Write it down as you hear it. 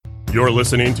You're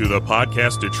listening to the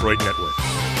Podcast Detroit Network.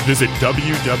 Visit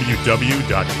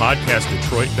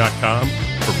www.podcastdetroit.com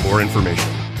for more information.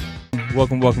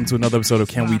 Welcome to another episode of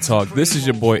Can We Talk? This is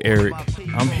your boy Eric.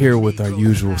 I'm here with our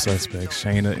usual suspects,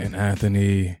 Shayna and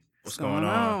Anthony. What's going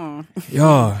on?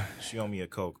 Y'all, She owe me a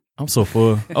Coke. I'm so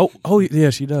full. Oh yeah,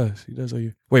 she does. She does owe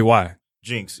you. Wait, why?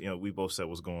 Jinx, we both said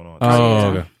what's going on.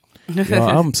 Oh, okay.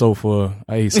 Y'all, I'm so full.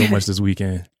 I ate so much this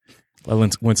weekend. I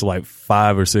went to like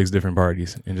 5 or 6 different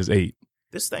parties and just ate.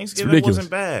 This Thanksgiving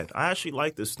wasn't bad. I actually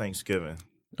like this Thanksgiving.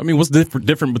 I mean, what's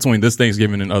different between this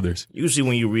Thanksgiving and others? Usually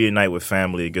when you reunite with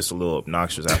family, it gets a little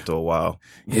obnoxious after a while.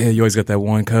 Yeah, you always got that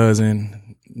one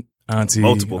cousin, auntie,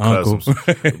 multiple uncle.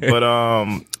 cousins. But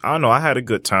I don't know. I had a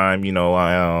good time.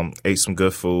 I ate some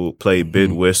good food, played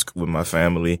Bid Whisk with my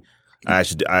family. I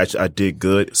did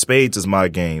good. Spades is my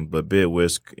game, but Bid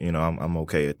Whisk, I'm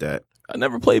okay at that. I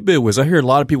never played Bid Whisk. I hear a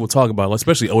lot of people talk about it,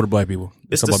 especially older black people.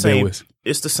 It's the same.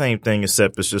 It's the same thing,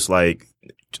 except it's just like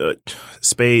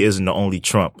spade isn't the only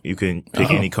trump. You can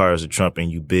pick any card as a trump, and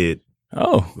you bid.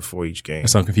 Before each game. That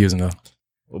sounds confusing though.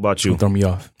 What about you? Throw me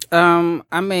off.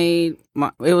 I made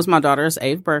it was my daughter's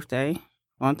 8th birthday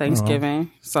on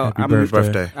Thanksgiving, so Happy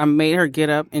birthday. I made her get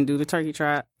up and do the turkey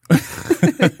trot.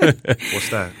 What's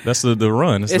that? That's the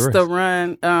run. It's the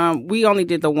run. We only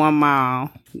did the 1 mile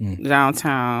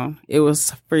downtown. It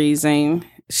was freezing.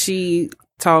 She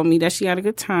told me that she had a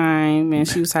good time and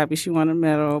she was happy she won a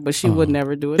medal, but she would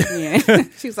never do it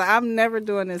again. She's like, I'm never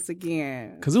doing this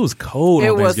again. Because it was cold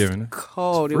on Thanksgiving. It was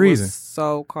cold. Freezing. It was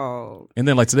so cold. And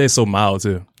then like today's so mild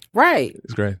too. Right.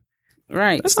 It's great.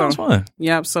 Right. That sounds fun.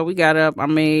 Yep. So we got up. I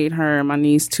made her and my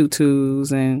niece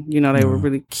tutus, and they were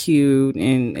really cute.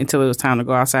 And until it was time to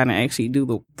go outside and actually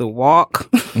do the walk.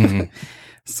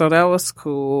 So that was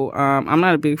cool. I'm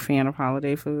not a big fan of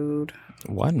holiday food.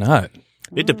 Why not?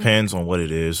 It depends on what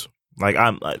it is. Like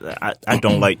I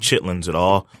don't like chitlins at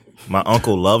all. My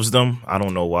uncle loves them. I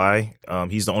don't know why.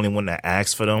 He's the only one that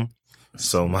asks for them.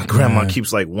 So my grandma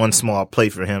keeps like one small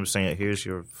plate for him, saying, "Here's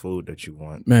your food that you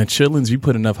want." Man, chitlins, you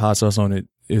put enough hot sauce on it,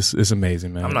 it's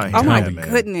amazing, man. I'm not hearing that, man.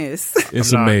 Goodness.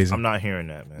 It's amazing. I'm not hearing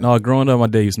that, man. No, growing up, my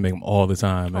dad used to make them all the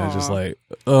time, man. It's just like,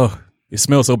 it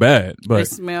smells so bad, but it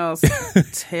smells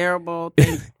terrible.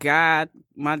 Thank God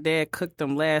my dad cooked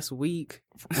them last week.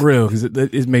 For real, because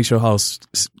it makes your house,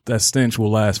 that stench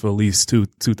will last for at least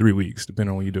 2-3 weeks,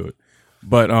 depending on when you do it.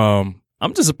 But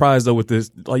I'm just surprised though with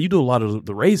this. Like you do a lot of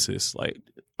the races. Like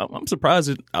I'm surprised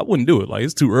that I wouldn't do it. Like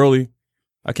it's too early.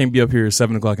 I can't be up here at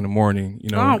 7:00 in the morning. In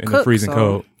the freezing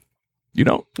cold. You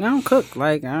don't? I don't cook.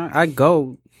 Like I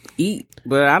go eat,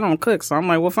 but I don't cook. So I'm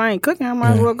like, well, if I ain't cooking, I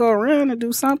might as well go around and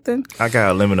do something. I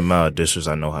got a limited amount of dishes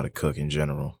I know how to cook in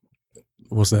general.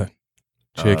 What's that?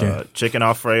 Chicken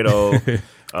Alfredo.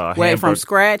 Wait, from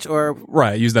scratch or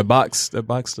right? Use that box stuff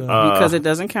because it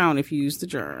doesn't count if you use the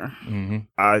jar.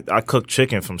 I cook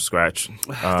chicken from scratch.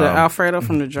 The Alfredo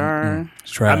from the jar.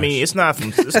 Trash. I mean, it's not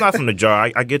from the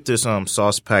jar. I get this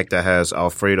sauce pack that has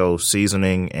Alfredo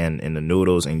seasoning and the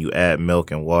noodles, and you add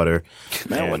milk and water.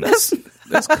 Man, that's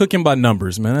cooking by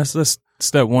numbers, man. That's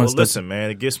step one. Well, listen,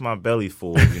 man, it gets my belly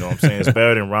full. You know what I'm saying? It's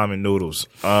better than ramen noodles.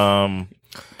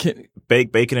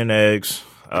 Baked bacon and eggs.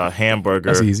 Hamburger.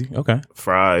 That's easy. Okay.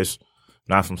 Fries,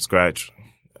 not from scratch.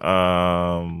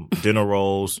 Dinner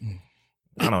rolls.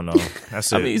 I don't know.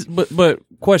 That's it. I mean, but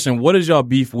question: what is y'all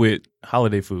beef with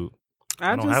holiday food?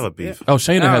 I don't have a beef. Oh,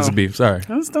 Shayna has a beef. Sorry.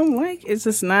 I just don't like. It's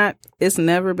just not. It's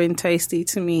never been tasty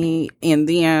to me. And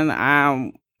then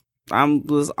I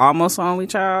was almost an only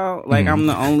child. Like I'm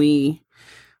the only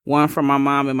one from my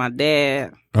mom and my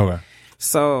dad. Okay.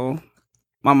 So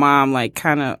my mom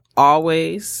kind of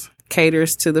always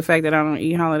caters to the fact that I don't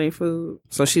eat holiday food.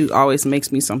 So she always makes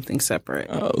me something separate.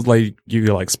 Like you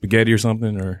get like spaghetti or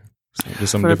something, or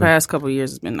just something for the different? past couple of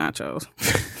years, it's been nachos.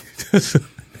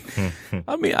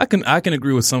 I mean, I can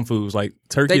agree with some foods. Like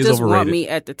turkey is overrated. They just want me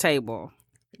at the table.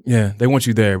 Yeah, they want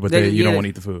you there, but you don't want to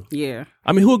eat the food. Yeah.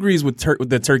 I mean, who agrees with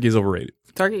that turkey is overrated?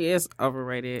 Turkey is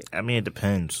overrated. I mean, it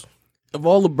depends. Of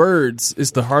all the birds,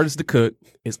 it's the hardest to cook.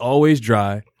 It's always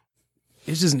dry.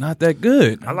 It's just not that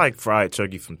good. I like fried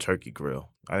turkey from Turkey Grill.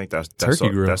 I think that's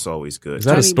always good. Is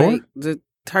that a store? The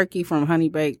turkey from Honey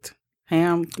Baked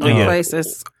Ham place,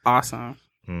 that's awesome.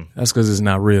 That's because it's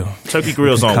not real. Turkey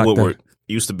Grill's on Woodward.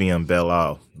 It used to be on Belle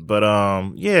Isle. But I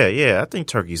think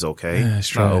turkey's okay. Yeah,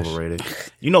 it's not overrated.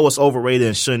 You know what's overrated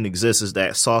and shouldn't exist is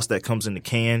that sauce that comes in the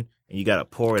can and you got to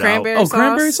pour it out.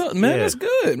 Cranberry sauce? Man, that's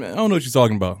good, man. I don't know what you're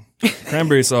talking about.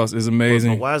 Cranberry sauce is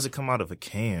amazing. But why does it come out of a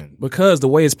can? Because the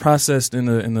way it's processed in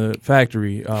the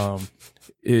factory,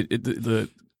 the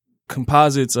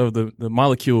composites of the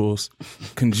molecules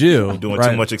congeal. Doing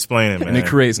right? too much explaining, man. And it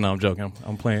creates. No, I'm joking.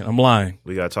 I'm playing. I'm lying.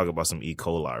 We gotta talk about some E.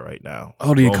 coli right now.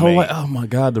 Oh, the E. coli. Romaine. Oh my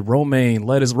God, the romaine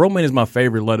lettuce. Romaine is my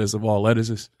favorite lettuce of all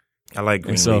lettuces. I like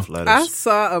green so- leaf I lettuce.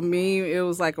 saw a meme. It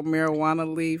was like a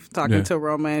marijuana leaf talking Yeah. to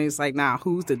Roman. He's like, "Nah,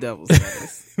 who's the devil's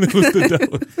lettuce?" It was the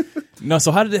devil. No,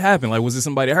 so how did it happen? Like, was it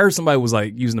somebody? I heard somebody was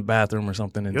like using the bathroom or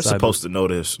something. You're Inside supposed to know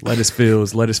this. the lettuce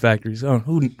fields, lettuce factories. Oh,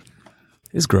 who?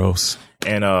 It's gross.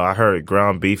 And I heard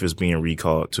ground beef is being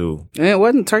recalled too. And it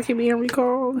wasn't turkey being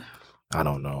recalled. I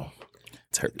don't know.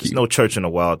 Turkey. There's no church in the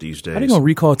wild these days. How they gonna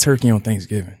recall turkey on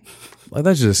Thanksgiving? Like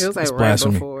that's just It was like it's right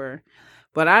blasphemy. before.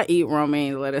 But I eat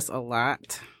romaine lettuce a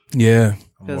lot. Yeah,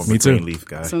 I'm more of Me a too. green leaf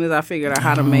guy. As soon as I figured out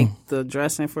how to make the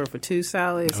dressing for two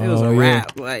salads, it was Oh, a yeah.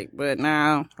 wrap. Like, but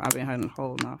now I've been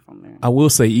holding off on that. I will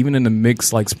say even in the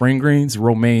mix like spring greens,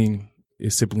 romaine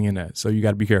is typically in that, so you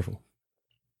got to be careful.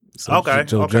 So, Okay,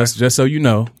 so okay. just so you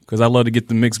know, because I love to get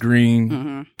the mixed green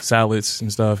Mm-hmm. salads and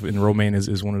stuff, and romaine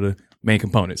is one of the main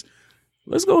components.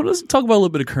 Let's talk about a little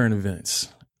bit of current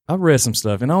events. I read some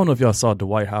stuff, and I don't know if y'all saw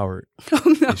Dwight Howard. Oh,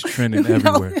 no. It's trending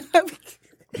everywhere.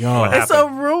 Y'all, What It's a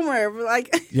rumor. But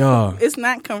like, y'all, it's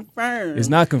not confirmed. it's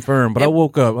not confirmed, but I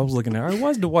woke up, I was looking at, all right,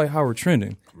 why is Dwight Howard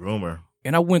trending? Rumor.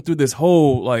 And I went through this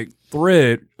whole like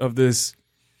thread of this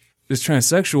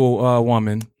transsexual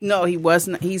woman. No, he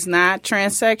wasn't. He's not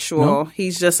transsexual. No?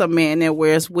 He's just a man that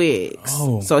wears wigs.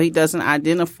 Oh. So he doesn't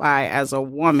identify as a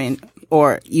woman,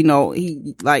 or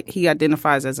he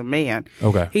identifies as a man.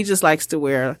 Okay, He just likes to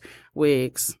wear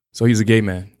wigs. so he's a gay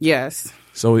man. Yes.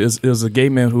 So it was a gay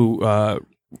man who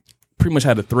pretty much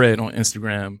had a thread on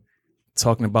Instagram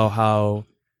talking about how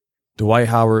Dwight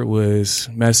Howard was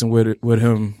messing with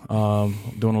him,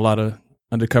 doing a lot of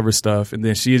undercover stuff, and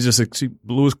then she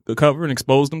blew the cover and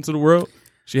exposed him to the world.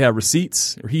 She had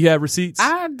receipts, or he had receipts.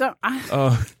 I don't.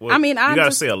 Well, I mean, you I gotta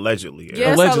just- say allegedly.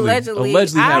 Yes, Allegedly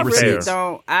I have really receipts.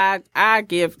 don't.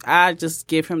 I just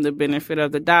give him the benefit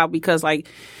of the doubt because, like,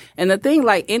 and the thing,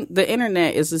 like, the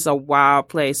internet is just a wild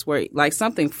place where, like,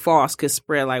 something false could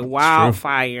spread like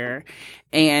wildfire,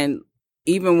 and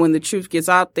even when the truth gets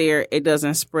out there, it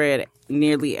doesn't spread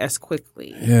nearly as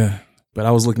quickly. Yeah, but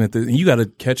I was looking at this, and you got to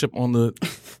catch up on the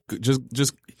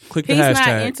just click the He's hashtag.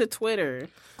 not into Twitter.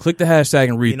 Click the hashtag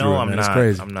and read You know, through it, I'm man. not. It's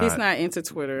crazy. I'm not. He's not into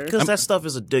Twitter. Because that stuff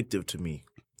is addictive to me.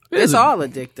 It's all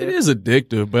addictive. It is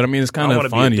addictive, but I mean, it's kind I of want to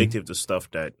funny. be addictive to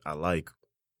stuff that I like.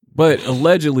 But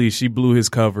allegedly, she blew his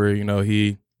cover.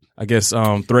 He, I guess,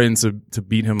 threatened to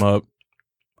beat him up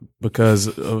because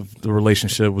of the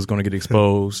relationship was going to get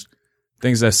exposed.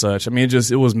 Things as such. I mean,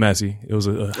 it was messy. It was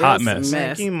a hot was a mess.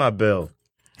 mess. Give me my bill.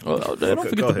 Oh, don't Okay,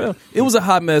 forget go the bell. It was a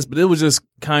hot mess, but it was just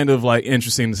kind of like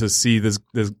interesting to see this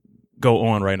go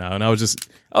on right now, and I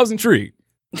was intrigued.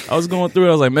 I was going through it.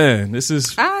 I was like, man, this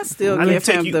is. I still I didn't give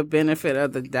take him you- the benefit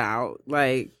of the doubt.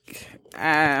 Like,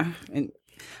 and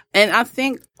I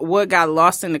think what got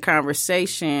lost in the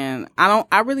conversation,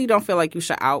 I really don't feel like you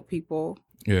should out people.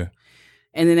 Yeah.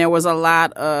 And then there was a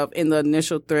lot of, in the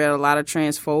initial thread, a lot of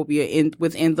transphobia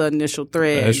within the initial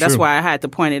thread. That's That's true. why I had to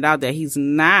point it out that he's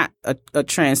not a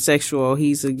transsexual.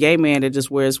 He's a gay man that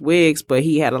just wears wigs, but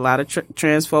he had a lot of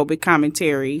transphobic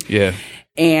commentary. Yeah.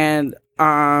 And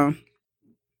I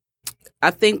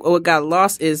think what got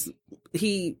lost is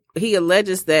he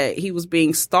alleges that he was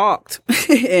being stalked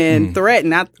and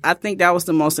threatened. I think that was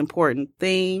the most important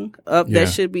thing Yeah. that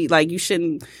should be like, you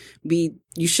shouldn't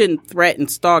threaten,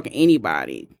 stalk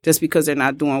anybody just because they're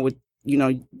not doing what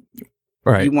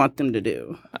Right. you want them to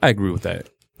do. I agree with that.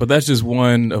 But that's just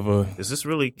one of a. Is this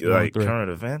really like thread.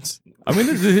 current events? I mean,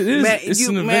 it is. Man, It's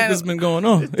an event man- that's been going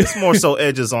on. It's more so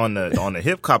edges on the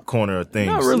hip hop corner of things.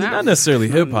 Not really. Not necessarily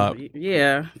hip hop.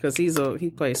 Yeah, because he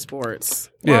plays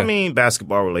sports. Well, Yeah. I mean,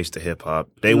 basketball relates to hip hop.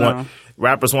 They No. want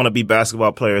rappers want to be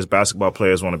basketball players. Basketball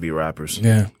players want to be rappers.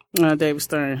 Yeah. David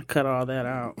Stern cut all that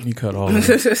out. He cut all of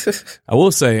it. I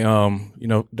will say,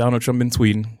 Donald Trump been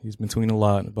tweeting. He's been tweeting a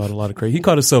lot about a lot of crazy. He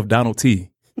called himself Donald T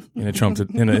in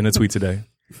a tweet today.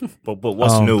 But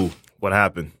what's new? What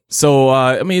happened? So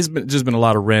I mean, it's been a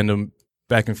lot of random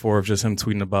back and forth, just him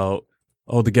tweeting about,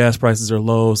 oh, the gas prices are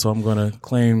low, so I'm going to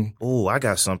claim. Oh, I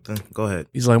got something. Go ahead.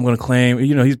 He's like, I'm going to claim.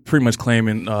 He's pretty much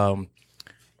claiming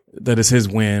that it's his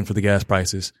win for the gas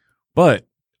prices. But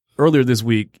earlier this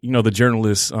week, the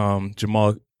journalist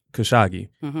Jamal Khashoggi,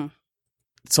 Mm-hmm.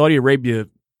 Saudi Arabia,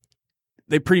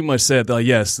 they pretty much said that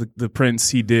yes, the prince,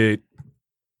 he did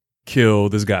kill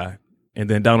this guy, and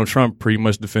then Donald Trump pretty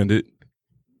much defended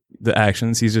the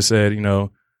actions. He just said,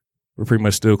 we're pretty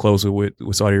much still closer with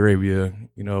Saudi Arabia.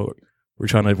 We're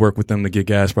trying to work with them to get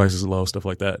gas prices low, stuff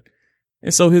like that.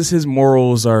 And so his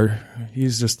morals are,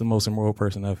 he's just the most immoral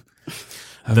person I've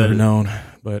I've never known,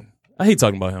 but I hate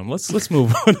talking about him. Let's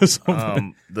move on to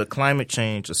something. The climate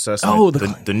change assessment. Oh,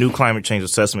 the new climate change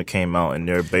assessment came out, and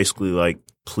they're basically like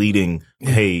pleading,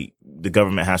 "Hey, the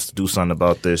government has to do something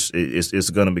about this. It's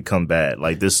going to become bad.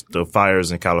 Like the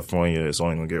fires in California is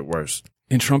only going to get worse."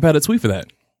 And Trump had a tweet for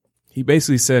that. He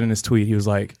basically said in his tweet, he was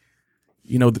like,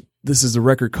 this is the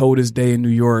record coldest day in New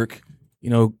York.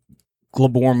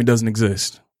 Global warming doesn't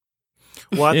exist.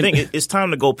 Well, I think it's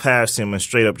time to go past him and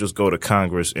straight up just go to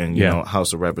Congress and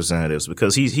House of Representatives,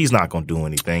 because he's not going to do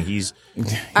anything.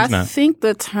 I think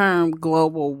the term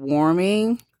global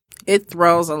warming, it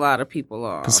throws a lot of people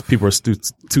off. Because people are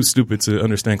too stupid to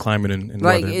understand climate and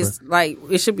like weather. It's like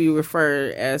it should be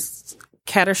referred as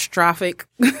catastrophic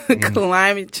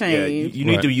climate change. Yeah, you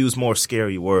need to use more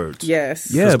scary words.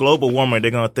 Yes. Because global warming,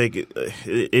 they're going to think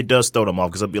it does throw them off,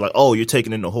 because they'll be like, oh, you're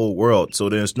taking in the whole world, so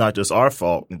then it's not just our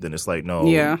fault. And then it's like, no.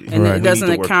 Yeah, and it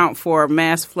doesn't account for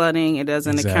mass flooding. It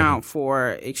doesn't account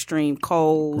for extreme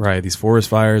cold. Right. These forest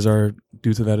fires are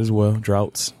due to that as well.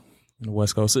 Droughts in the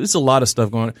West Coast. So it's a lot of stuff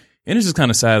going on. And it's just kind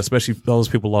of sad, especially those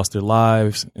people lost their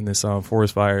lives in this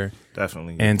forest fire.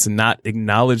 Definitely. And to not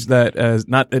acknowledge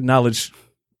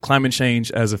climate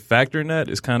change as a factor in that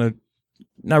is kind of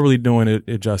not really doing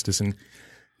it justice. And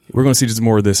we're going to see just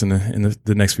more of this in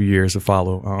the next few years to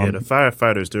follow. The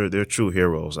firefighters, they're true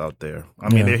heroes out there. I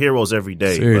mean, they're heroes every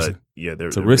day. Seriously. But they're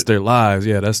to risk their lives.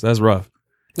 Yeah, that's rough.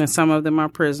 And some of them are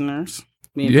prisoners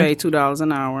being paid $2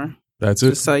 an hour. That's it.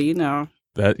 Just so you know.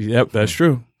 That's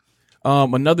true.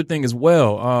 Another thing as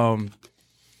well.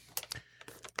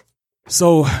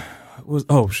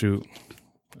 Oh shoot,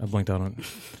 I blanked out on it.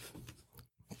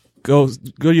 Go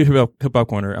to your hip hop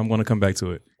corner. I'm going to come back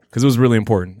to it because it was really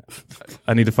important.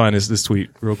 I need to find this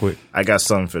tweet real quick. I got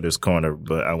something for this corner,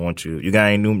 but I want you. You got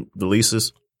any new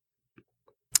releases?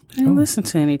 I didn't listen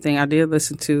to anything. I did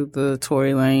listen to the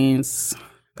Tory Lanez.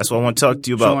 That's what I want to talk to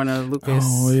you about. Joyner Lucas.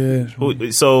 Oh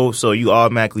yeah. So you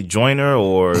automatically Joyner,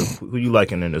 or who you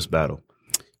liking in this battle?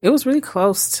 It was really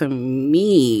close to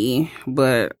me,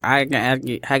 but I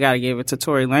gotta give it to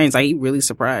Tory Lanez. Like, he really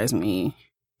surprised me.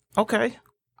 Okay,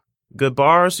 good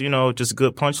bars. Just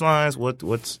good punchlines.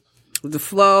 What's the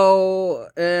flow?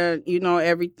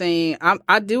 Everything.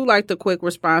 I do like the quick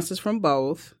responses from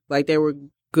both. Like, they were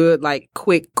good, like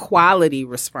quick quality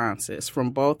responses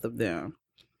from both of them.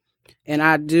 And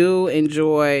I do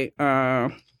enjoy,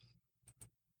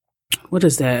 what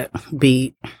is that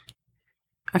beat?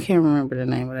 I can't remember the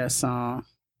name of that song.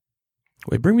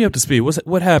 Wait, bring me up to speed.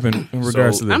 What happened in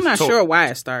regards to this? I'm not sure why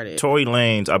it started. Tory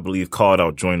Lanez, I believe, called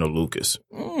out Joyner Lucas.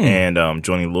 And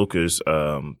Joyner Lucas,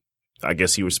 I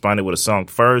guess he responded with a song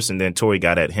first, and then Tory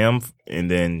got at him, and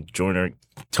then Joyner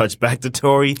touched back to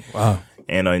Tory. Wow.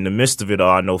 And in the midst of it all,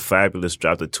 I know Fabulous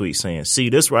dropped a tweet saying, "See,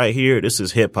 this right here, this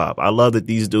is hip hop. I love that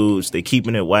these dudes, they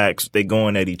keeping it waxed. They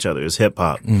going at each other. It's hip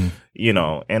hop." And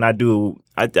I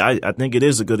think it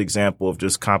is a good example of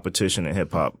just competition in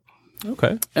hip hop.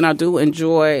 Okay. And I do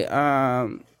enjoy,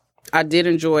 I did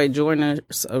enjoy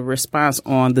Joyner's response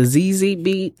on the ZZ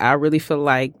beat. I really feel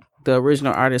like the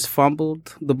original artist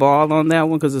fumbled the ball on that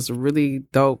one because it's a really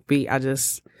dope beat. I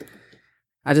just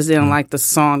didn't like the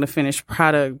song, the finished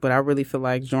product, but I really feel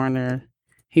like Joyner,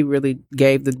 he really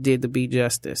did the beat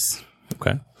justice.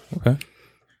 Okay.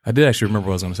 I did actually remember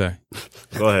what I was going to say.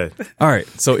 Go ahead. All right.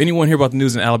 So anyone hear about the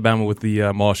news in Alabama with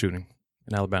the mall shooting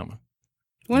in Alabama?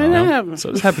 When did that happen?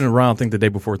 So this happened around, I think, the day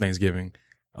before Thanksgiving.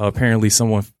 Apparently,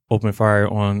 someone opened fire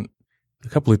on a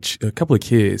couple of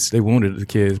kids. They wounded the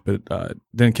kids, but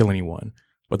didn't kill anyone.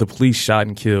 But the police shot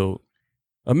and killed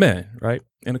a man, right?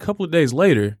 And a couple of days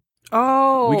later,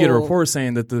 we get a report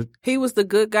saying that he was the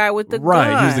good guy with the gun.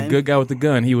 Right, he was the good guy with the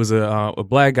gun. He was a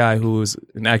black guy who was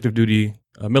an active duty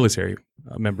military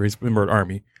member. He's a member of the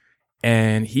Army,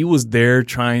 and he was there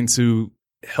trying to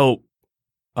help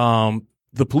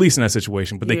the police in that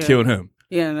situation, but they killed him.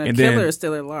 Yeah, and the killer is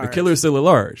still at large. The killer is still at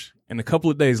large. And a couple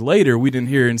of days later, we didn't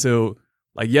hear until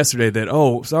like yesterday that,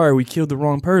 oh, sorry, we killed the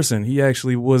wrong person. He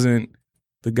actually wasn't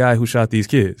the guy who shot these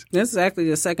kids. This is actually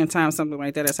the second time something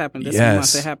like that has happened this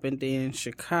month. It happened in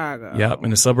Chicago. Yep,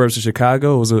 in the suburbs of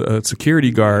Chicago. It was a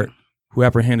security guard who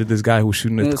apprehended this guy who was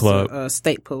shooting at the club.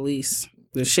 State police.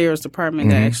 The sheriff's department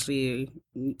that actually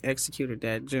executed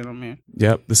that gentleman.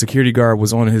 Yep, the security guard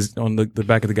was on the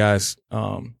back of the guy's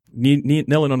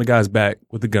kneeling on the guy's back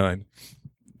with the gun.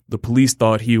 The police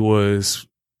thought he was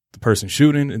the person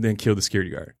shooting and then killed the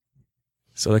security guard.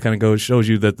 So that kind of shows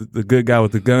you that the good guy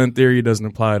with the gun theory doesn't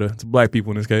apply to black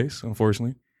people in this case,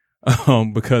 unfortunately,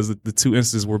 because the two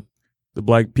instances where the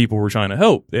black people were trying to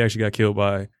help, they actually got killed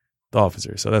by the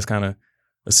officer. So that's kind of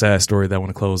a sad story that I want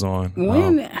to close on.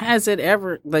 When has it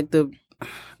ever, like,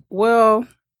 Well,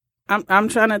 I'm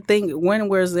trying to think. When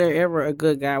was there ever a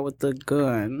good guy with the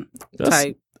gun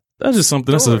type? That's just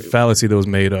something. That's a story? fallacy that was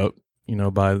made up,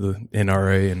 by the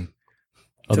NRA and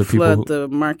other To people. flood the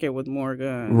market with more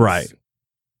guns, Right.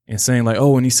 And saying like,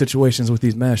 oh, in these situations with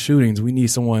these mass shootings, we need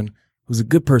someone who's a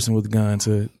good person with a gun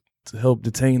to help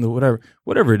detain the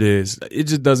whatever it is. It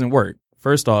just doesn't work.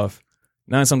 First off,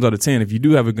 9 times out of 10, if you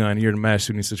do have a gun and you're in a mass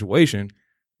shooting situation,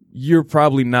 you're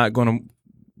probably not going to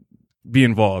be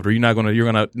involved, or you're not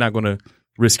going to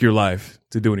risk your life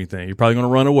to do anything. You're probably going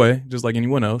to run away, just like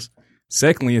anyone else.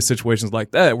 Secondly, in situations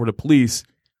like that where the police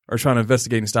are trying to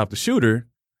investigate and stop the shooter,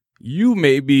 you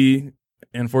may be,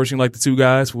 unfortunately, like the 2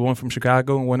 guys, one from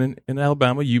Chicago and one in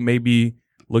Alabama, you may be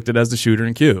looked at as the shooter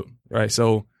and killed, right?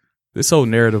 So this whole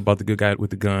narrative about the good guy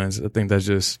with the guns, I think that's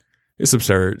just, it's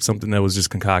absurd. Something that was just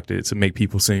concocted to make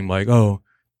people seem like, oh,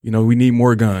 we need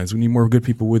more guns. We need more good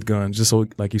people with guns, just so,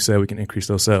 like you said, we can increase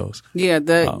those sales. Yeah,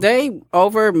 they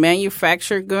over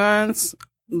manufactured guns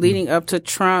leading up to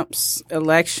Trump's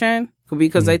election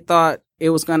because they thought it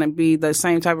was going to be the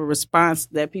same type of response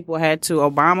that people had to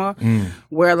Obama,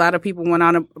 where a lot of people went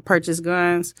out and purchased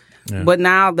guns. Yeah. But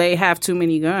now they have too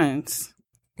many guns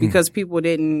because people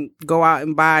didn't go out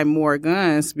and buy more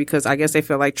guns because I guess they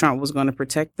felt like Trump was going to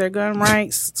protect their gun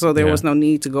rights. So there was no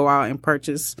need to go out and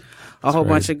purchase a whole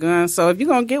bunch of guns. So if you're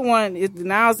going to get one,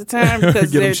 now's the time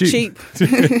because they're cheap.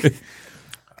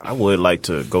 I would like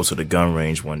to go to the gun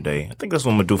range one day. I think that's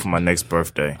what I'm going to do for my next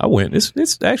birthday. I went.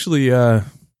 It's actually...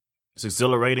 It's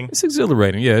exhilarating. It's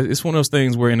exhilarating. Yeah, it's one of those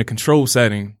things where in a controlled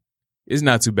setting, it's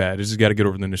not too bad. It's just got to get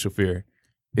over the initial fear.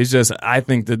 It's just, I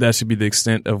think that should be the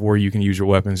extent of where you can use your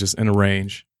weapons, just in a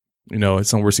range. It's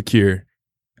somewhere secure.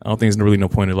 I don't think there's really no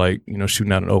point of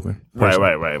shooting out in open.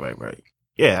 Personally. Right.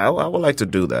 Yeah, I would like to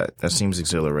do that. That seems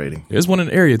exhilarating. There's one in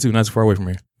the area too, not too far away from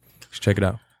here. Just check it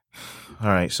out. All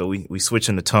right, so we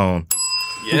switching the tone.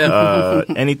 Yeah.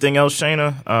 Anything else,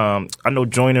 Shayna? I know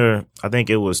Joyner, I think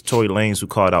it was Tory Lanez who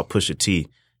called out Pusha T.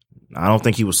 I don't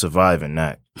think he was surviving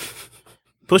that.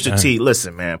 Pusha T,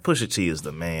 listen, man, Pusha T is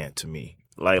the man to me.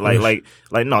 Like,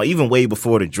 no, even way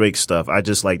before the Drake stuff, I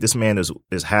just like, this man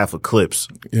is half a Clips.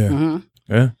 Yeah. Mm-hmm.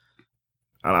 Yeah.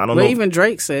 I don't know. But even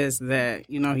Drake says that,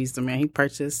 he's the man. He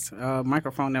purchased a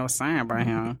microphone that was signed by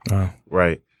him.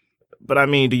 Right. But I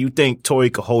mean, do you think Tory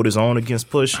could hold his own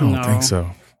against Push? I don't think so.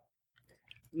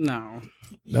 No.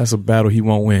 That's a battle he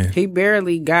won't win. He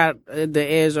barely got the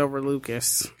edge over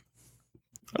Lucas.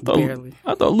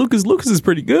 I thought Lucas is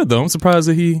pretty good, though. I'm surprised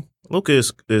that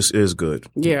Lucas is good.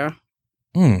 Yeah.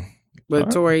 But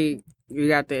right. Tory, you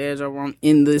got the edge over him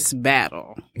in this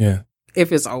battle. Yeah.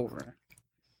 If it's over.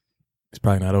 It's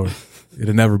probably not over.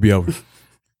 It'll never be over. It's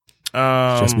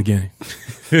just beginning.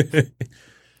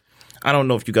 I don't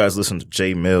know if you guys listen to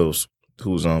Jay Mills,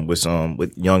 who's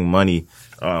with Young Money,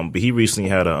 but he recently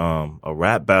had a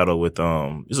rap battle with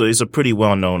it's a pretty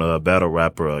well known battle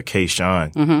rapper, K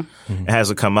Shine. Mm-hmm. It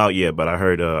hasn't come out yet, but I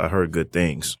heard good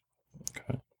things.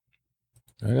 Okay.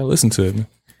 I gotta listen to it, man.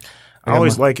 I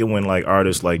always like it when like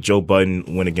artists like Joe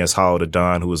Budden went against Hollow the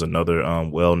Don, who is another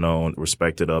well known,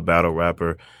 respected battle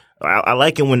rapper. I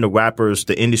like it when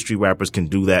the industry rappers can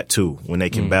do that too, when they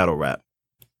can battle rap.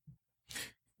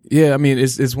 Yeah, I mean,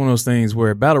 it's one of those things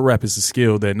where battle rap is a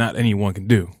skill that not anyone can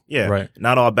do. Yeah, right.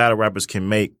 Not all battle rappers can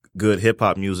make good hip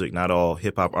hop music. Not all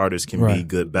hip hop artists can be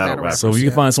good battle rappers. So you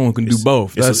can find someone who can do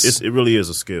both. It really is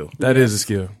a skill. That is a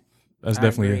skill. That's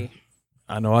definitely it.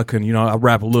 I know I couldn't. I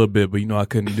rap a little bit, but I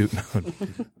couldn't do.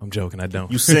 I'm joking. I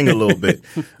don't. You sing a little bit.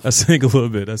 I sing a little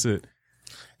bit. That's it.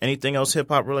 Anything else hip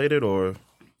hop related or?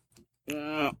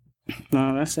 No,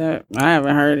 that's it. I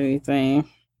haven't heard anything.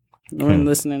 I've been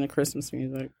listening to Christmas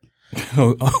music.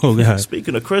 Oh God!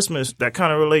 Speaking of Christmas, that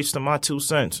kind of relates to my 2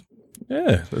 cents.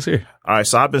 Yeah, let's hear. All right,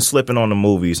 so I've been slipping on the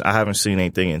movies. I haven't seen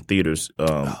anything in theaters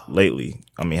lately.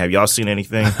 I mean, have y'all seen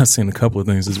anything? I've seen a couple of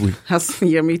things this week.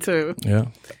 Yeah, me too. Yeah.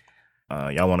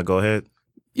 Y'all want to go ahead?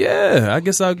 Yeah, I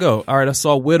guess I'll go. All right, I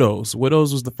saw Widows.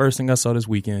 Widows was the first thing I saw this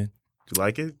weekend. Did you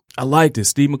like it? I liked it.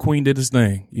 Steve McQueen did his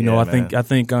thing. I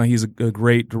think he's a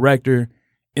great director,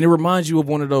 and it reminds you of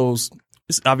one of those.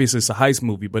 It's a heist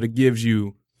movie, but it gives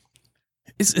you.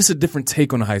 It's a different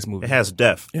take on a heist movie. It has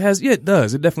depth. It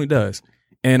does. It definitely does.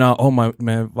 And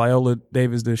Viola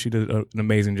Davis she did an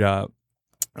amazing job.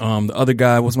 The other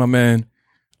guy was my man.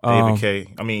 Daniel Kaye.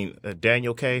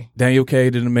 Daniel Kaye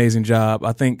did an amazing job.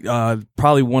 I think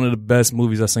probably one of the best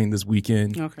movies I've seen this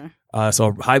weekend. Okay. So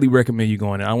I highly recommend you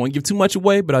going there. I don't want to give too much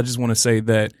away, but I just want to say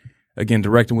that, again,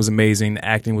 directing was amazing.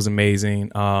 Acting was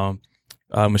amazing.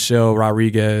 Michelle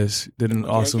Rodriguez did an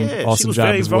awesome job as well. She was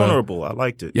very vulnerable. I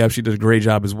liked it. Yeah, she did a great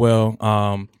job as well.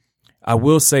 I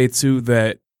will say, too,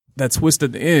 that that twist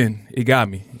at the end, it got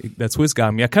me. That twist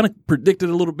got me. I kind of predicted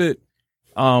a little bit,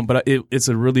 but it's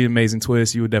a really amazing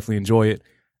twist. You would definitely enjoy it.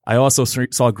 I also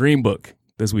saw Green Book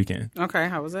this weekend. Okay,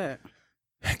 how was that?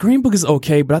 Green Book is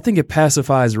okay, but I think it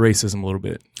pacifies racism a little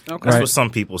bit. Okay. That's what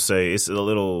some people say. It's a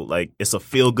little like it's a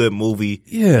feel good movie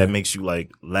that makes you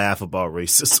like laugh about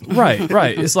racism.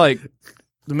 Right. It's like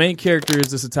the main character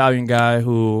is this Italian guy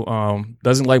who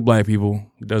doesn't like black people,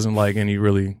 doesn't like any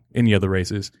other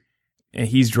races, and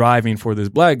he's driving for this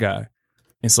black guy.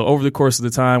 And so over the course of the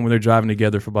time when they're driving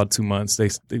together for about 2 months, they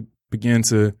begin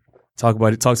to talk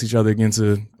to each other, begin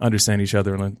to understand each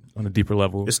other on a deeper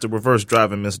level. It's the reverse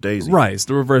driving Miss Daisy. Right, it's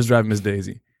the reverse driving Miss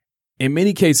Daisy. In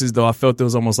many cases, though, I felt there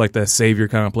was almost like that savior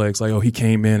complex, like, oh, he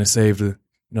came in and saved the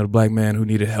black man who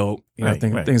needed help,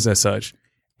 things as such.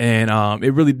 And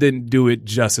it really didn't do it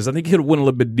justice. I think he could have went a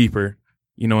little bit deeper,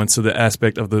 into the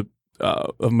aspect of the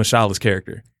of Mashala's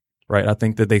character, right? I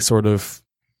think that they sort of,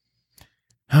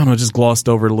 I don't know, just glossed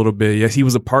over it a little bit. Yes, he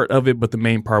was a part of it, but the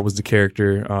main part was the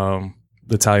character,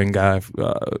 the Italian guy.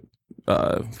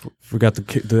 Forgot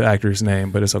the actor's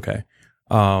name, but it's okay.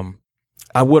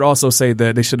 I would also say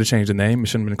that they should have changed the name. It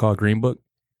shouldn't have been called Green Book,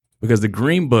 because the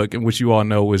Green Book, in which you all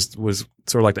know, was sort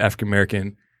of like the African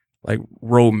American like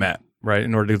roadmap, right?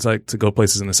 In order to go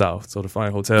places in the South, so to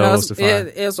find hotels.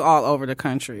 It was all over the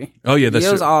country. Oh yeah, it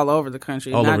was all over the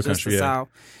country, not just the South.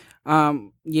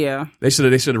 Yeah, they should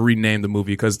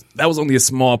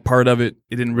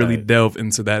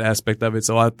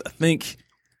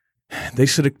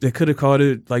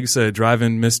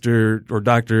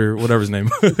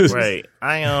Right.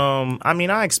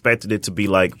 I expected it to be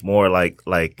like more like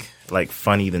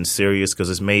funny than serious, because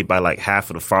it's made by like half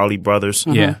of the Farley brothers,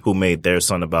 who made Their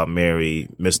Son About Mary,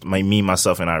 Me,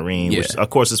 Myself, and Irene. Which, of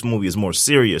course, this movie is more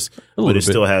serious, but it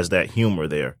still has that humor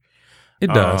there. It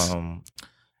does.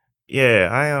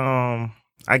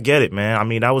 I get it, man. I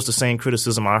mean, that was the same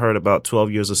criticism I heard about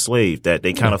 12 Years a Slave, that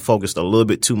they kind of focused a little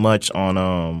bit too much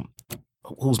on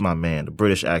who's my man, the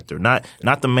British actor, not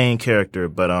the main character,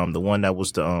 but the one that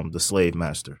was the slave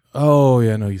master. Oh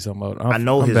yeah, I know who you're talking about. I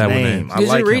know his name. Did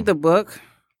you read the book?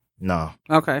 No.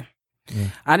 Okay. Yeah.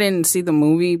 I didn't see the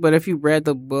movie, but if you read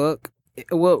the book,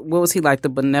 what was he like? The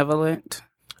benevolent?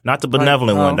 Not the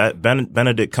benevolent one. That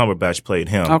Benedict Cumberbatch played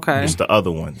him. Okay. It's the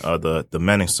other one, the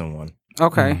menacing one.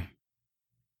 Okay.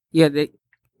 Yeah,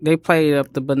 they played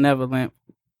up the benevolent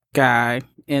guy,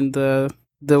 and the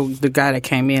guy that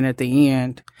came in at the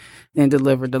end and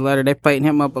delivered the letter. They played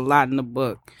him up a lot in the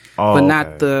book, but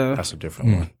not the. That's a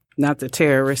different one. Not the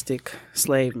terroristic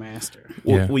slave master.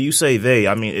 Well, you say they.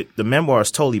 I mean, the memoir is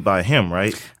totally by him,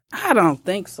 right? I don't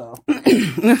think so.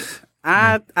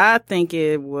 I think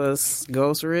it was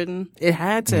ghostwritten. It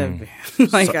had to have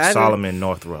been. Solomon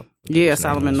Northup. Yeah,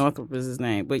 Solomon Northup is his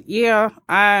name. But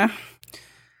I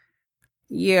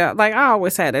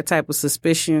always had that type of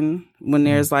suspicion when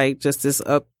there's like just this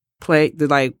play,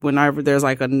 like whenever there's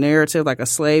like a narrative, like a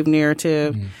slave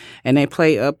narrative, and they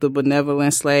play up the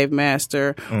benevolent slave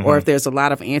master, or if there's a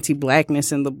lot of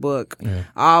anti-blackness in the book,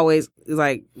 I always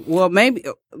like, well, maybe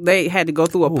they had to go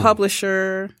through a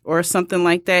publisher or something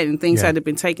like that, and things had to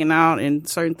be taken out, and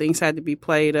certain things had to be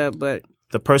played up, but.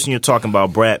 The person you're talking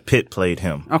about, Brad Pitt, played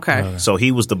him. Okay. So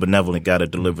he was the benevolent guy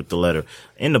that delivered the letter.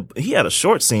 He had a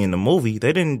short scene in the movie.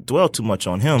 They didn't dwell too much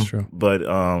on him. That's true. But,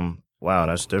 wow,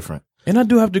 that's different. And I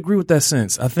do have to agree with that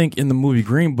sense. I think in the movie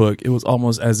Green Book, it was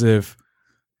almost as if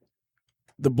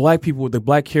the black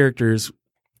characters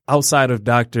outside of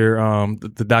Doctor,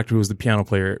 the doctor who was the piano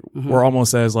player, were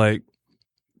almost as like,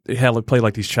 they had to play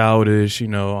like these childish,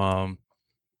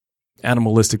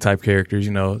 animalistic type characters,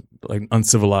 like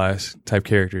uncivilized type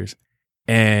characters.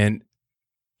 And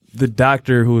the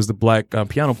doctor who was the black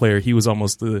piano player, he was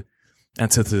almost the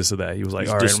antithesis of that. He was like,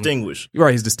 he's all right, distinguished.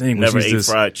 He's distinguished. Never ate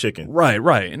fried chicken.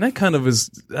 Right. And that kind of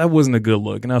that wasn't a good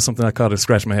look. And that was something I kind of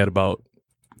scratched my head about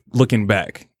looking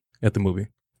back at the movie.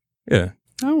 Yeah.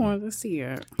 I wanted to see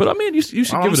it. But I mean, you should give it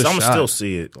a shot. I'm going to still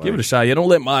see it. Give it a shot. Yeah, don't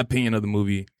let my opinion of the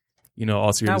movie,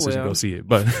 alter your decision to go see it.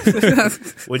 But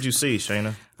what'd you see,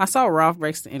 Shayna? I saw Ralph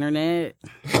Breaks the Internet.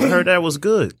 I heard that was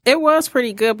good. It was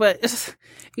pretty good, but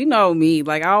you know me,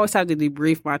 like I always have to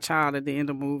debrief my child at the end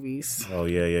of movies. Oh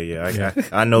yeah.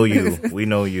 I know you. We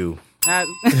know you.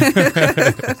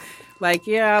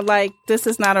 This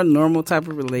is not a normal type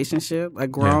of relationship. A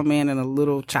grown man and a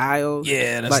little child.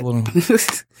 Yeah, that's a little.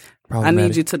 I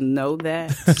need you to know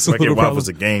that. It's like your wife was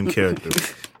a game character.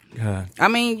 God. I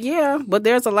mean, yeah, but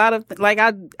there's a lot of like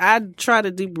I try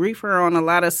to debrief her on a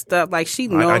lot of stuff. Like she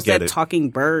knows that talking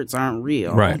birds aren't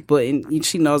real, right? But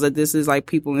she knows that this is like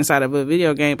people inside of a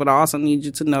video game. But I also need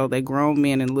you to know that grown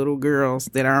men and little girls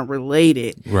that aren't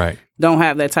related, right, don't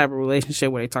have that type of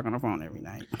relationship where they talk on the phone every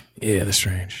night. Yeah, that's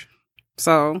strange.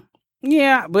 So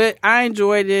yeah, but I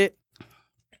enjoyed it.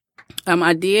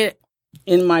 I did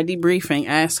in my debriefing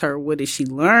ask her what did she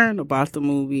learn about the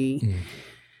movie.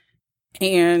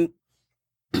 And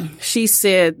she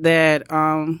said that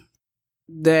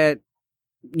that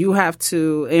you have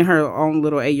to, in her own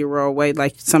little 8-year-old way,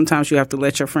 like sometimes you have to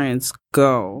let your friends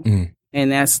go,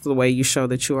 and that's the way you show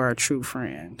that you are a true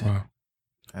friend. Wow.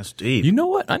 That's deep. You know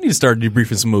what? I need to start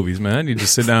debriefing some movies, man. I need to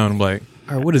sit down and be like,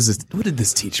 all right, what is this? What did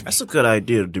this teach me? That's a good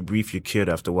idea to debrief your kid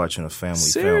after watching a family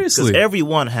film. Seriously. Because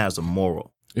everyone has a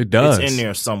moral. It does. It's in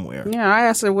there somewhere. Yeah, I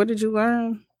asked her, what did you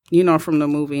learn? From the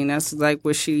movie, and that's like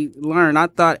what she learned. I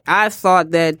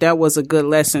thought that was a good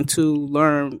lesson to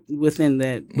learn within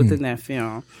that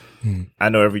film. I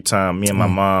know every time me and my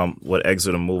mom would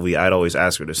exit a movie, I'd always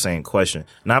ask her the same question.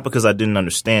 Not because I didn't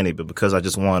understand it, but because I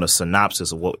just wanted a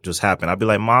synopsis of what just happened. I'd be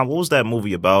like, Mom, what was that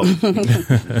movie about?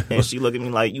 And she looked at me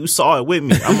like, you saw it with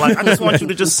me. I'm like, I just want you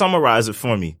to just summarize it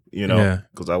for me,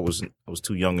 because I was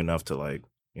too young enough to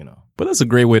But that's a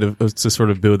great way to sort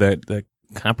of build that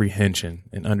comprehension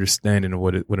and understanding of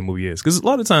what a movie is. Because a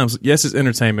lot of times, yes, it's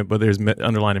entertainment, but there's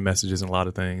underlying messages in a lot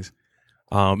of things.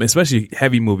 Especially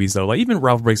heavy movies, though. Like even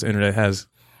Ralph Breaks the Internet has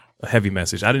a heavy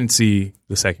message. I didn't see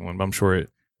the second one, but I'm sure it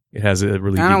has a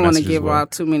really deep message. I don't want to give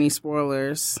out too many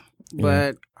spoilers,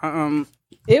 but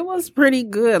it was pretty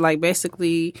good. Like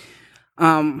basically,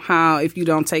 how if you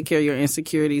don't take care of your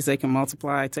insecurities, they can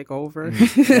multiply, take over.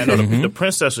 The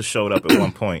princesses showed up at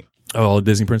one point. Oh, all the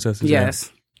Disney princesses? Yes.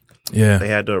 Yeah. They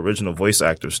had the original voice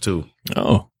actors, too.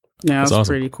 Oh. Yeah, it was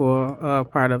awesome. pretty cool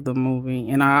part of the movie.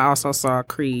 And I also saw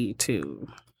Creed, too.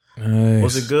 Nice.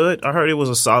 Was it good? I heard it was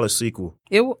a solid sequel.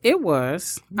 It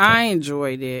was. Okay. I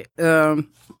enjoyed it. I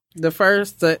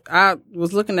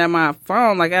was looking at my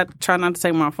phone. Like, I try not to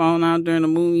take my phone out during the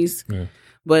movies. Yeah.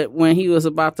 But when he was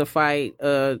about to fight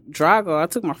Drago, I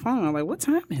took my phone. I'm like, what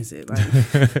time is it? Like,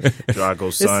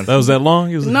 Drago's son. That was that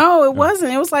long? No, it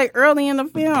wasn't. It was like early in the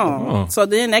film. Oh. So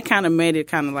then that kind of made it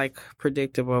kind of like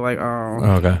predictable. Like,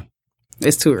 okay.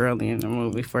 It's too early in the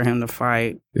movie for him to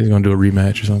fight. He's going to do a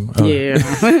rematch or something? Oh.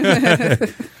 Yeah.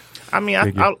 I mean,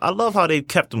 I love how they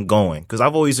kept him going because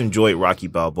I've always enjoyed Rocky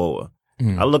Balboa.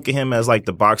 I look at him as like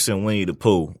the boxing Winnie the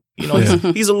Pooh.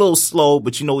 He's a little slow,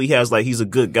 but he's a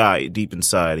good guy deep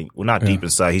inside. Well, not deep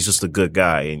inside. He's just a good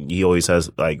guy, and he always has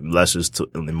like lessons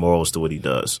and morals to what he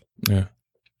does. Yeah.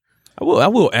 I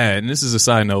will add, and this is a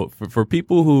side note for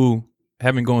people who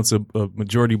haven't gone to a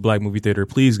majority black movie theater,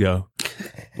 please go.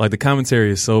 Like the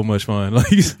commentary is so much fun. Like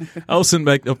I was sitting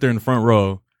back up there in the front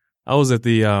row. I was at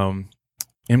the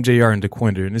MJR in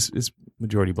DeQuinder, and it's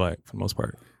majority black for the most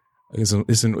part. It's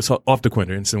off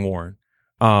DeQuinder. It's in Warren.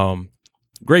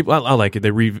 Great. I like it. They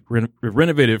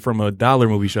renovated from a dollar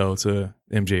movie show to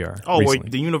MJR. Oh, recently.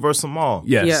 wait, the Universal Mall.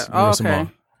 Yes. Yeah. Universal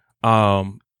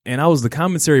Mall. And I was the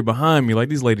commentary behind me. Like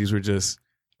these ladies were just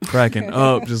cracking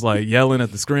up, just like yelling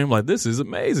at the screen. Like, this is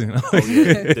amazing.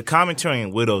 The commentary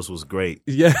in Widows was great.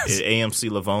 Yes. At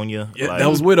AMC Livonia. Yeah, that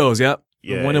was Widows. Yep.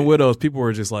 Yeah. When in Widows, people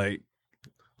were just like,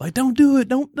 don't do it.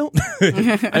 Don't. I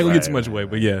ain't gonna get too much away,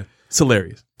 but yeah, it's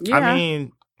hilarious. Yeah. I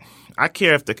mean, I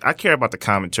care about the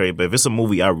commentary, but if it's a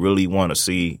movie I really want to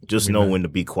see, just know when to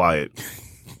be quiet.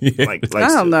 Yeah. Like I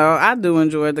don't know. I do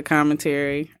enjoy the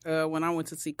commentary. When I went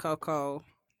to see Coco,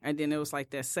 and then it was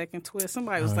like that second twist.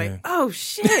 Somebody was like, "Oh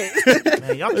shit!"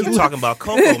 Man, y'all keep talking about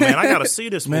Coco, man. I gotta see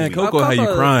this movie. Man, Coco had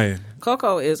you crying.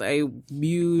 Coco is a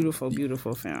beautiful,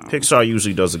 beautiful film. Pixar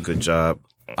usually does a good job.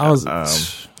 I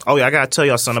gotta tell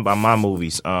y'all something about my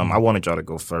movies. I wanted y'all to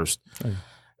go first.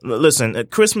 Listen,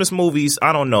 Christmas movies,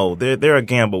 I don't know. They're a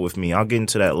gamble with me. I'll get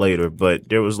into that later. But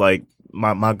there was like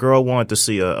my girl wanted to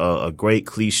see a great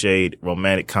cliched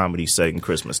romantic comedy set in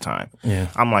Christmas time. Yeah.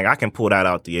 I'm like, I can pull that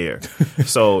out the air.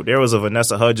 So there was a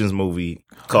Vanessa Hudgens movie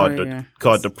called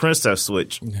The Princess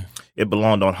Switch. Yeah. It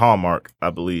belonged on Hallmark,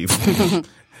 I believe.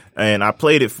 And I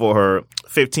played it for her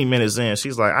 15 minutes in.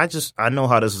 She's like, I know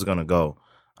how this is gonna go.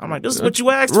 I'm like, this is what you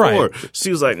asked for.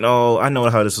 She was like, no, I know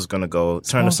how this is gonna go.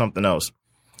 Turn to something else.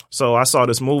 So I saw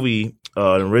this movie,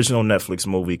 an original Netflix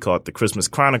movie called The Christmas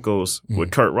Chronicles with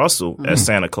Kurt Russell as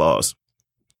Santa Claus.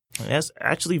 And that's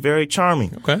actually very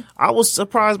charming. Okay. I was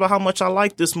surprised by how much I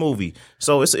liked this movie.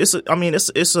 So it's a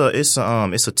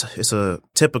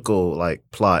typical like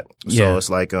plot. So it's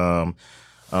like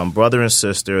brother and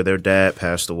sister, their dad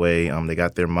passed away. They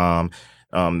got their mom.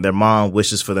 Their mom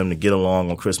wishes for them to get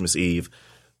along on Christmas Eve.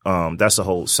 That's a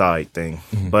whole side thing.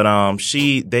 Mm-hmm. But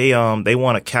they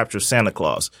want to capture Santa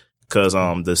Claus because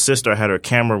the sister had her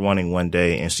camera running one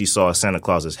day and she saw Santa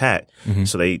Claus's hat. Mm-hmm.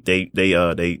 So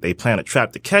they plan a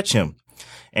trap to catch him.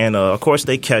 And of course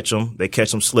they catch him. They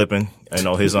catch him slipping. You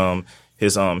know, his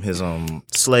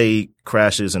sleigh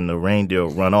crashes and the reindeer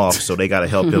run off, so they got to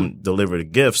help him deliver the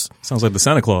gifts. Sounds like the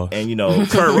Santa Claus. And you know,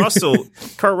 Kurt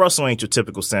Russell ain't your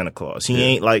typical Santa Claus. He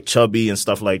ain't like chubby and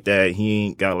stuff like that. He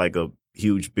ain't got like a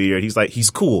huge beard. He's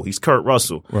cool. He's Kurt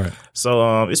Russell. Right.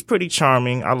 So it's pretty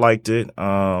charming. I liked it.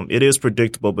 It is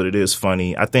predictable, but it is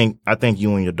funny. I think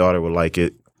you and your daughter would like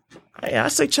it. I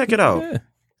say check it out. Yeah.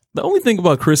 The only thing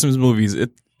about Christmas movies,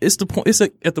 it's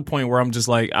at the point where I'm just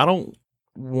like, I don't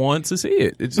want to see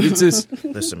it. It's just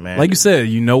Listen, man. like you said,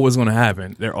 you know what's going to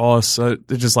happen. They're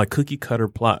just like cookie cutter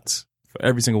plots for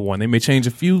every single one. They may change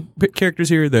a few characters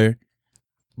here or there,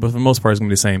 but for the most part, it's going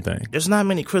to be the same thing. There's not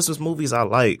many Christmas movies I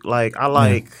like. Like I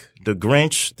like The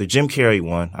Grinch, the Jim Carrey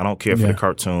one. I don't care for the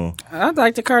cartoon. I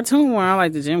like the cartoon one. I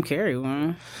like the Jim Carrey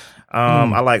one.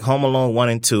 I like Home Alone 1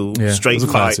 and 2. Yeah, Straight those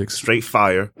are classics. Straight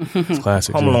fire. It's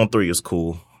classic. Home Alone 3 is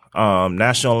cool.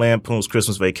 National Lampoon's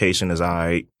Christmas Vacation is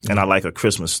alright, and I like A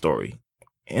Christmas Story,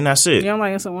 and that's it. You don't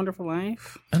like It's a Wonderful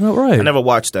Life? I know, right? I never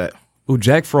watched that. Oh,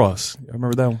 Jack Frost. I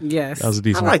remember that one. Yes. That was a I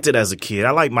decent one. liked it as a kid.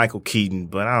 I like Michael Keaton,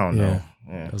 but I don't know.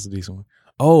 Yeah. That was a decent one.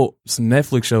 Oh, some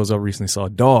Netflix shows I recently saw.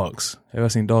 Dogs. Have you ever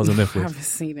seen Dogs on I Netflix? haven't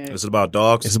seen it. Is it about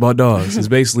dogs? It's about dogs. It's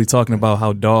basically talking about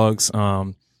how dogs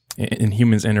and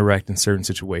humans interact in certain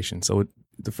situations. So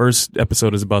the first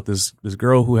episode is about this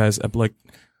girl who has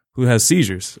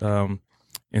seizures. And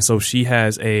so she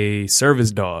has a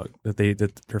service dog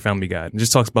that her family got. And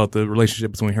just talks about the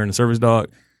relationship between her and the service dog.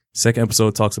 Second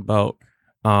episode talks about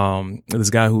this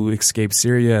guy who escaped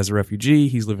Syria as a refugee.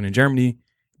 He's living in Germany,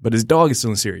 but his dog is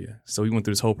still in Syria. So he went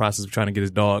through this whole process of trying to get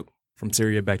his dog from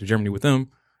Syria back to Germany with him.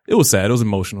 It was sad. It was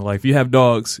emotional. Like if you have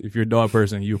dogs, if you're a dog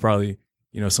person, you probably,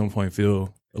 at some point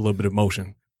feel a little bit of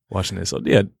emotion watching this. So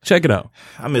yeah, check it out.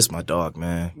 I miss my dog,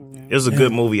 man. It was a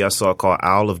good movie I saw called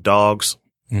Isle of Dogs.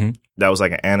 Mm-hmm. That was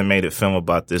like an animated film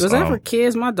about this. Was that for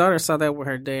kids? My daughter saw that with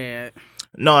her dad.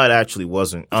 No, it actually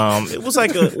wasn't. It was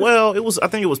like I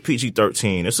think it was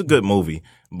PG-13. It's a good movie.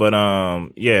 But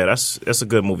yeah, that's a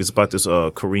good movie. It's about this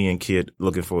Korean kid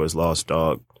looking for his lost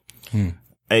dog.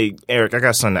 Hey, Eric, I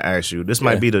got something to ask you. This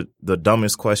might be the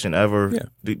dumbest question ever.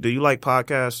 Yeah. Do you like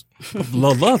podcasts?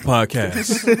 Love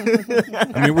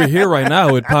podcasts. I mean, we're here right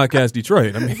now with Podcast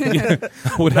Detroit. I mean,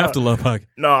 I would have to love podcasts.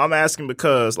 No, I'm asking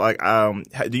because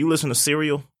do you listen to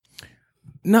Serial?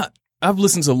 I've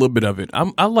listened to a little bit of it.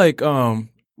 I like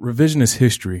revisionist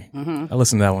history. I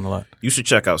listen to that one a lot. You should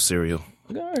check out Serial.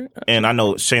 And I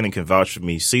know Shannon can vouch for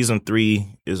me. Season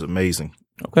 3 is amazing.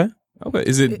 Okay.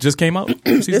 Is it just came out?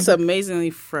 It's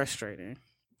amazingly frustrating.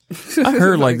 I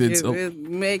heard like it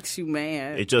makes you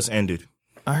mad. It just ended.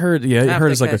 I heard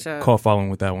it's like a call following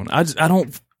with that one. I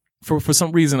don't for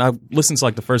some reason I listened to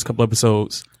like the first couple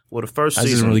episodes. Well, the first I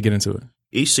season didn't really get into it.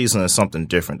 Each season is something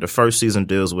different. The first season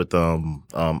deals with a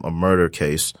murder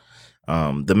case.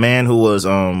 The man who was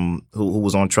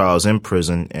on trial is in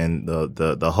prison, and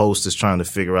the host is trying to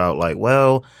figure out like,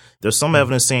 well, there's some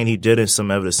evidence saying he did it,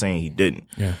 some evidence saying he didn't.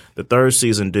 Yeah. The third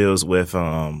season deals with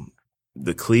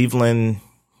the Cleveland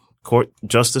court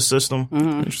justice system.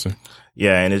 Interesting.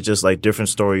 Yeah, and it's just like different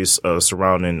stories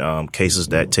surrounding cases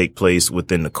that take place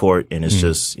within the court, and it's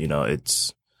just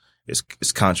it's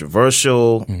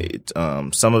controversial.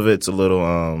 Some of it's a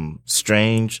little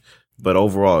strange, but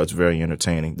overall it's very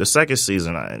entertaining. The second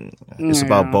season, it's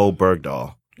about Bo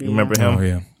Bergdahl. You remember him? Oh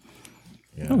yeah.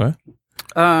 Okay.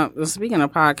 Speaking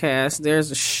of podcasts,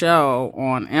 there's a show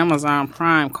on Amazon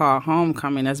Prime called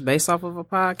Homecoming that's based off of a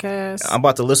podcast. I'm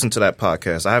about to listen to that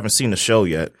podcast. I haven't seen the show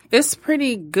yet. It's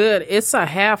pretty good. It's a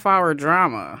half-hour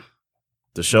drama.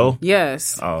 The show?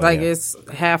 Yes. Oh, it's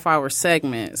half-hour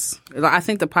segments. I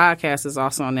think the podcast is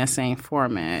also on that same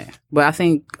format. But I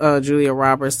think Julia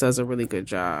Roberts does a really good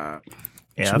job.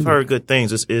 Yeah, I've heard good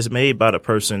things. It's made by the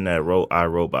person that wrote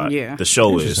iRobot. Yeah. The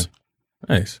show is.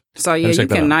 Nice. So yeah, you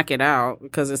can knock it out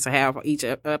because it's each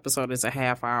episode is a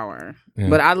half hour. Yeah.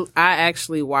 But I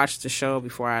actually watched the show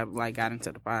before I got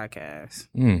into the podcast.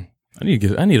 I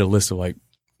need a list of like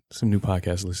some new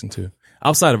podcasts to listen to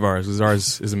outside of ours, because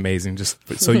ours is amazing. Just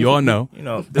so you all know,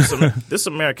 This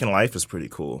American Life is pretty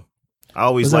cool. I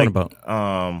always What's that like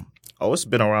about? It's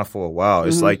been around for a while.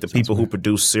 It's like the people who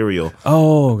produce Serial.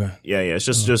 Oh, okay. Yeah. It's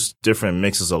just different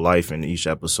mixes of life in each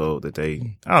episode that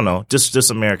they, I don't know,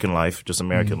 just American life, just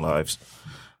American lives.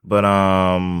 But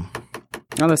I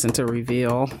listen to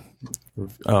Reveal.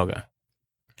 Oh, okay.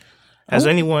 Has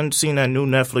anyone seen that new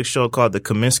Netflix show called The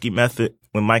Kaminsky Method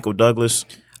with Michael Douglas?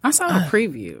 I saw the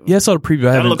preview. Yeah, I saw the preview.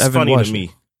 That looks funny to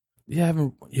me. Yeah,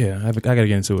 I got to get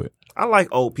into it. I like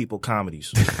old people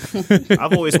comedies.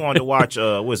 I've always wanted to watch,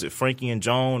 was it Frankie and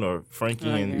Joan or Frankie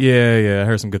and... Yeah, I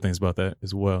heard some good things about that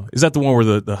as well. Is that the one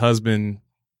where the husband...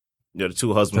 Yeah, the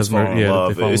two husbands fall in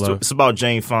love. Fall in love. It's about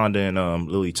Jane Fonda and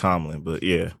Lily Tomlin, but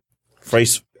yeah.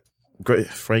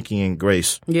 Frankie and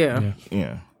Grace. Yeah.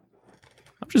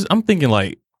 I'm thinking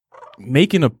like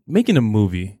making a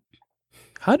movie.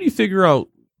 How do you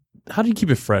keep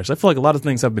it fresh? I feel like a lot of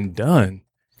things have been done.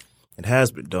 It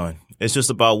has been done. It's just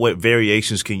about what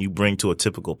variations can you bring to a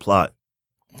typical plot.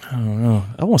 I don't know.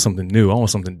 I want something new. I want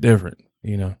something different,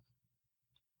 you know.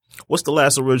 What's the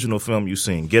last original film you've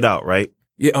seen? Get Out, right?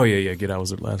 Yeah. Oh, yeah. Get Out was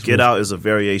the last. Get Out is a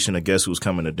variation of Guess Who's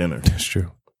Coming to Dinner. That's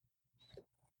true.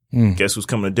 Guess Who's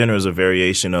Coming to Dinner is a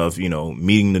variation of,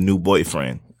 meeting the new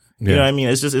boyfriend. Yeah. You know what I mean?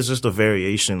 It's just a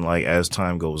variation, like, as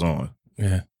time goes on.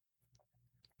 Yeah.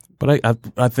 But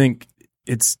I think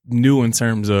it's new in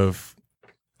terms of,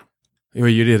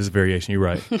 it is a variation. You're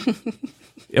right.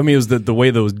 I mean, it was the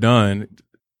way that it was done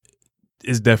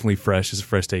is definitely fresh. It's a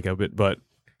fresh take of it. But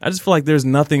I just feel like there's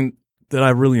nothing that I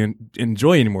really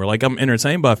enjoy anymore. Like, I'm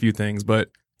entertained by a few things, but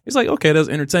it's like, okay, that's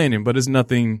entertaining, but it's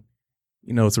nothing,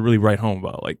 to really write home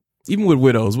about. Like, even with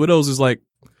Widows is like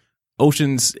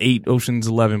Ocean's 8, Ocean's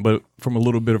 11, but from a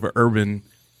little bit of an urban,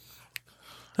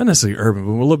 not necessarily urban,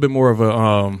 but a little bit more of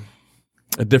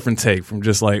a different take from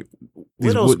just like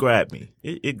Widows grabbed me.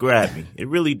 It grabbed me. It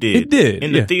really did. It did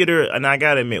in the theater, and I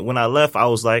gotta admit, when I left, I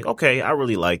was like, okay, I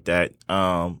really like that.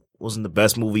 Wasn't the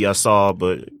best movie I saw,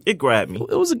 but it grabbed me.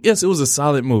 It was a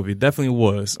solid movie. It definitely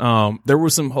was. There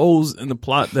were some holes in the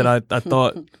plot that I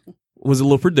thought was a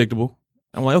little predictable.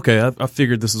 I'm like, okay, I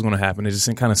figured this was going to happen. It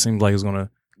just kind of seemed like it was going to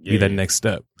be that next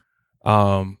step.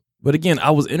 But again,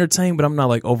 I was entertained, but I'm not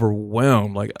like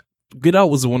overwhelmed. Like, Get Out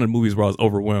was one of the movies where I was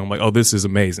overwhelmed. Like, oh, this is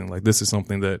amazing. Like, this is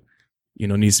something that,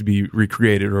 needs to be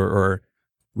recreated or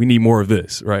we need more of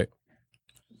this, right?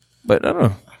 But I don't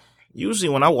know. Usually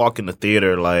when I walk in the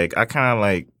theater, like, I kind of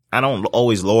like, I don't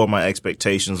always lower my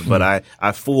expectations, but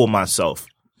I fool myself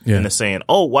into saying,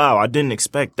 oh, wow, I didn't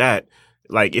expect that.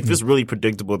 Like, if it's really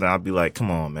predictable, then I'll be like,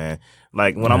 come on, man.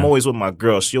 Like, when I'm always with my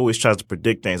girl, she always tries to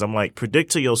predict things. I'm like,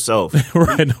 predict to yourself.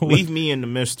 Right. Leave me in the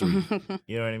mystery.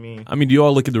 You know what I mean? I mean, do you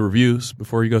all look at the reviews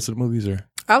before you go to the movies, or?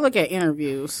 I look at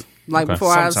interviews. Like,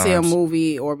 before I see a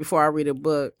movie or before I read a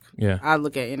book, I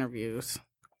look at interviews.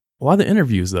 Why the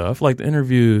interviews, though? I feel like the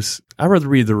interviews, I'd rather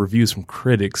read the reviews from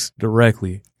critics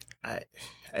directly.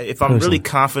 If I'm really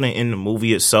confident in the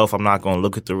movie itself, I'm not going to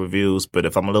look at the reviews. But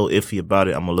if I'm a little iffy about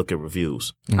it, I'm going to look at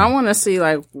reviews. I want to see,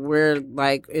 like, where,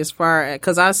 like, as far as,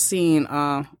 because I've seen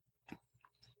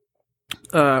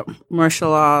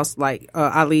Mahershala, like,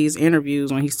 Ali's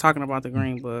interviews when he's talking about the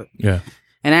Green Book. Yeah.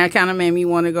 And that kind of made me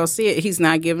want to go see it. He's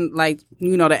not giving, like,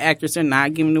 the actors are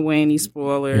not giving away any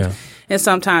spoilers. Yeah. And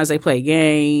sometimes they play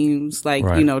games, like,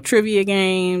 trivia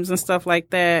games and stuff like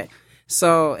that.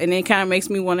 So, and it kind of makes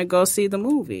me want to go see the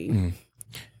movie.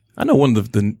 I know one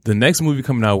of the next movie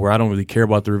coming out where I don't really care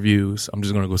about the reviews. I'm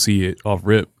just going to go see it off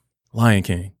rip. Lion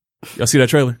King. Y'all see that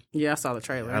trailer? Yeah, I saw the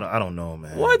trailer. I don't know,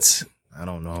 man. What? I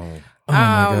don't know. Oh, my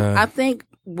God. I think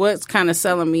what's kind of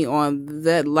selling me on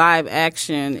that live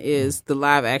action is the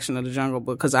live action of the Jungle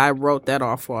Book, because I wrote that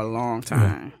off for a long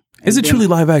time. Yeah. Is it truly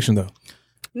live action, though?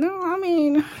 No, I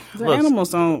mean,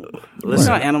 animals don't.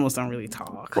 Animals don't really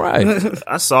talk, right?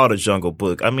 I saw the Jungle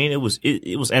Book. I mean, it was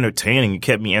entertaining. It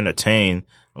kept me entertained.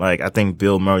 Like, I think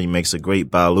Bill Murray makes a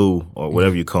great Baloo or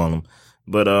whatever you call him.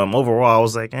 But overall, I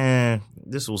was like,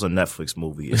 this was a Netflix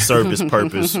movie. It served its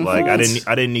purpose. Like, I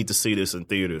didn't need to see this in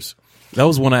theaters. That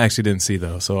was one I actually didn't see,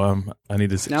 though, so I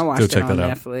need to still check that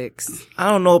out. Netflix. I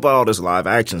don't know about all this live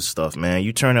action stuff, man.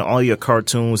 You turning all your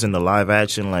cartoons into live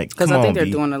action, like, because I think they're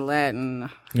doing Aladdin.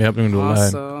 Yeah, they're doing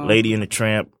Aladdin. Lady and the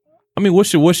Tramp. I mean,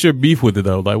 what's your beef with it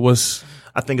though? Like,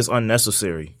 I think it's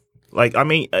unnecessary. Like, I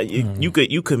mean, you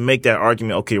could make that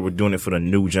argument. Okay, we're doing it for the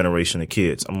new generation of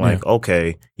kids. I'm like,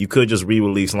 okay, you could just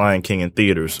re-release Lion King in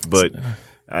theaters, but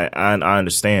I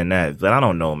understand that. But I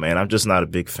don't know, man. I'm just not a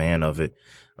big fan of it.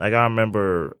 Like,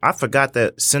 I forgot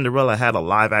that Cinderella had a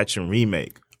live action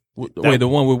remake. Wait, the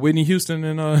one with Whitney Houston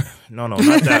and No, not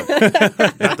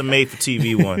that. Not the made for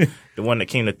TV one. The one that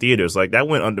came to theaters. Like, that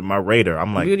went under my radar.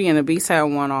 I'm like, Beauty and the Beast had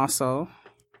one also.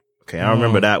 Okay, I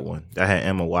remember that one. That had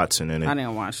Emma Watson in it. I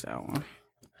didn't watch that one.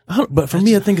 But for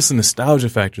me, I think it's a nostalgia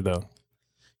factor, though.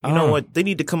 You know what? They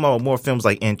need to come out with more films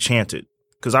like Enchanted,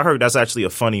 because I heard that's actually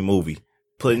a funny movie,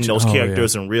 putting those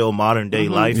characters in real modern day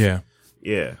life.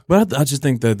 Yeah. But I just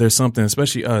think that there's something,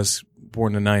 especially us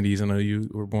born in the 90s. I know you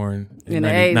were born in the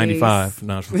 80s. 95.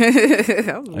 No,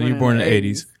 I know you were born in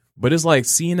the 80s. But it's like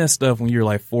seeing that stuff when you're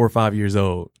like 4 or 5 years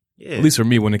old. Yeah. At least for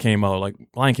me, when it came out, like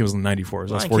Lion King was in '94,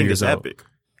 so I was 4 years old. Epic.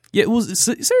 Yeah, it was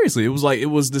seriously. It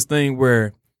was this thing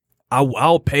where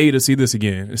I'll pay to see this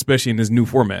again, especially in this new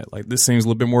format. Like this seems a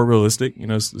little bit more realistic. You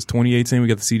know, it's 2018. We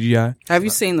got the CGI. Have you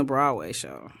seen the Broadway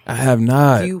show? I have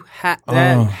not. You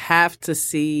have to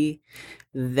see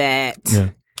that. Yeah.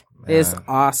 It's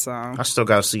awesome. I still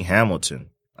got to see Hamilton.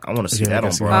 I want to see that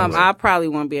on see Broadway. I probably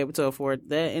won't be able to afford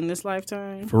that in this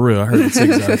lifetime. For real, I heard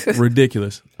it's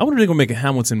ridiculous. I wonder if they're gonna make a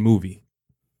Hamilton movie.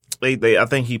 I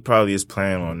think he probably is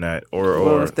planning on that,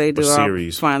 or if they do, a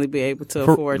series. I'll finally be able to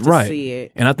afford to see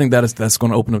it. And I think that's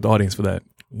going to open up the audience for that.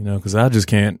 You know, because I just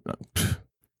can't.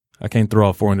 I can't throw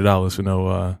out $400 for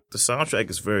no. The soundtrack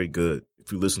is very good.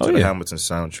 If you listen to the Hamilton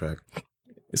soundtrack,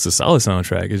 it's a solid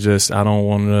soundtrack. It's just I don't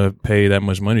want to pay that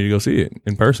much money to go see it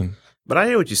in person. But I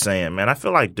hear what you're saying, man. I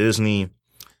feel like Disney,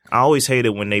 I always hated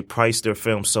when they price their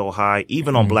films so high,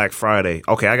 even on Black Friday.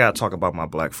 Okay, I got to talk about my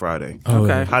Black Friday. Oh,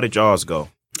 Okay. How did y'all's go?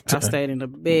 I stayed in the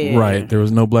bed. Right. There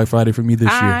was no Black Friday for me this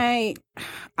year.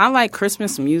 I like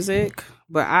Christmas music,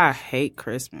 but I hate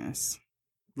Christmas.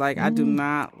 Like I do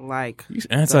not like. You're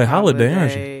anti-holiday,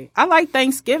 aren't you? I like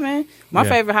Thanksgiving. My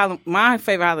Yeah.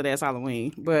 favorite holiday is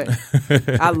Halloween, but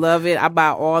I love it. I buy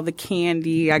all the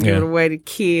candy. I give it away to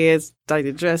kids, like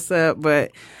to dress up.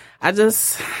 But I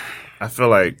feel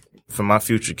like for my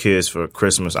future kids for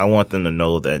Christmas, I want them to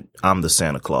know that I'm the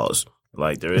Santa Claus.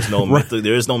 Like there is no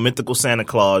there is no mythical Santa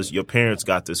Claus. Your parents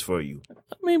got this for you.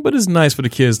 I mean, but it's nice for the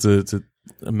kids to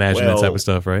imagine that type of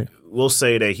stuff, right? We'll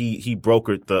say that he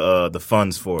brokered the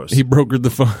funds for us. He brokered the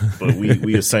fund. But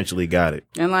we essentially got it.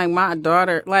 And like my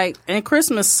daughter, and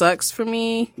Christmas sucks for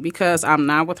me because I'm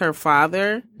not with her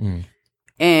father.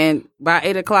 And by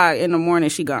 8:00 in the morning,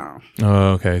 she gone.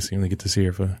 Oh, okay. So you only get to see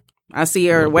her for. I see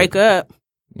her wake up,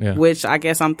 Yeah. which I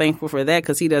guess I'm thankful for that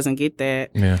because he doesn't get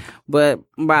that. Yeah. But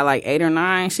by like 8 or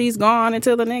 9, she's gone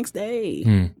until the next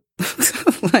day.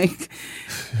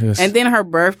 Yes. And then her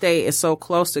birthday is so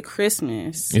close to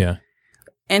Christmas. Yeah.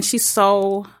 And she's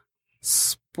so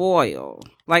spoiled.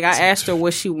 Like I asked her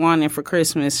what she wanted for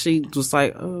Christmas. She was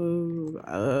like,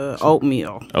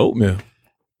 oatmeal.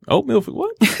 Oatmeal for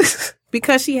what?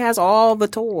 Because she has all the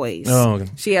toys. Oh, okay.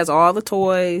 She has all the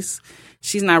toys.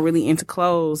 She's not really into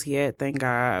clothes yet, thank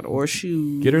God, or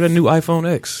shoes. Get her the new iPhone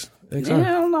X. XR.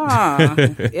 Hell no.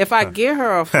 If I get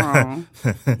her a phone,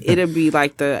 it'll be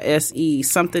like the SE,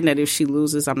 something that if she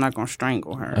loses, I'm not going to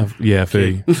strangle her. Yeah, I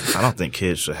feel you. I don't think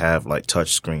kids should have like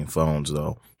touchscreen phones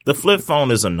though. The flip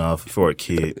phone is enough for a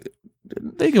kid.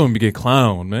 They gonna get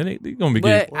clowned, man. They gonna be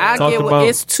But getting I talked get about.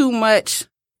 it's too much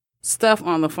stuff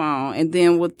on the phone. And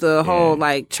then with the whole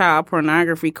like child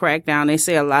pornography crackdown, they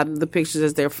say a lot of the pictures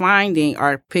that they're finding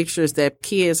are pictures that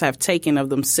kids have taken of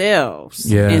themselves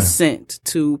and sent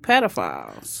to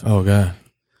pedophiles. Oh God.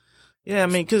 Yeah, I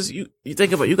mean, because you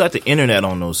think about it, you got the internet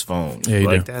on those phones. Yeah, you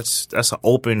like do. that's an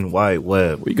open wide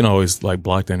web. Well, you can always like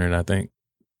block the internet. I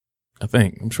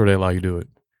think. I'm sure they allow you to do it.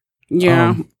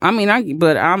 Yeah, I mean,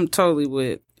 but I'm totally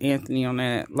with Anthony on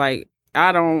that. Like,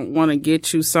 I don't want to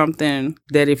get you something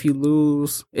that if you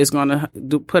lose, it's going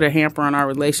to put a hamper on our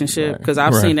relationship. Because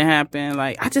I've seen it happen.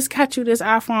 Like, I just got you this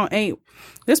iPhone 8.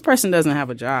 This person doesn't have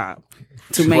a job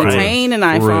to maintain an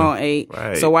iPhone 8.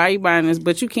 Right. So why are you buying this?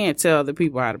 But you can't tell the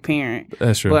people how to parent.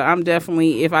 That's true. But I'm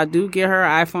definitely, if I do get her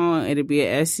an iPhone, it'll be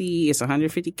an SE. It's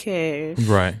 $150 cash.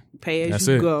 Right. Pay as That's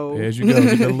you it. go. Pay as you go.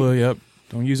 Get that little, yep.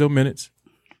 Don't use your minutes.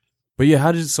 But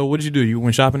yeah, so what did you do? You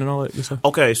went shopping and all that good stuff?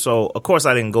 Okay, so of course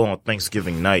I didn't go on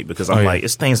Thanksgiving night because I'm like,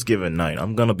 it's Thanksgiving night.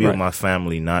 I'm gonna be with my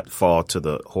family, not fall to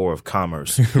the whore of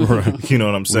commerce. Right. You know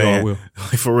what I'm saying? We all will.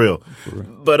 Like, for real.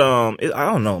 But I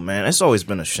don't know, man. It's always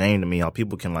been a shame to me how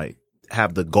people can like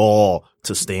have the gall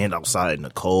to stand outside in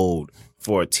the cold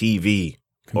for a TV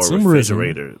or a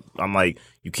refrigerator. I'm like,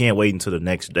 you can't wait until the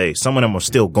next day. Some of them are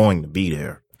still going to be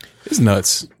there. It's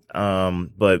nuts.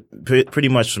 But pretty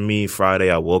much for me, Friday,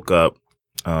 I woke up,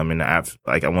 in the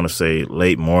I want to say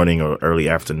late morning or early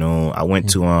afternoon. I went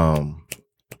to,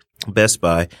 Best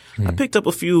Buy. I picked up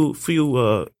a few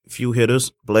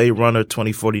hitters. Blade Runner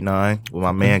 2049 with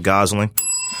my man Gosling.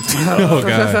 Oh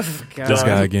God. This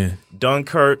guy again.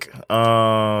 Dunkirk.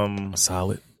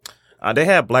 Solid. They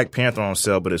had Black Panther on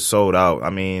sale, but it sold out. I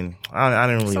mean, I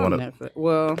didn't really want to.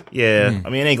 Well, yeah. I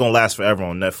mean, it ain't gonna last forever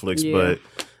on Netflix, but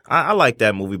I like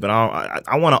that movie. But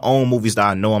I want to own movies that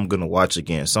I know I'm gonna watch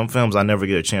again. Some films I never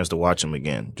get a chance to watch them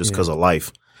again just because of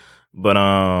life. But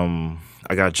I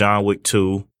got John Wick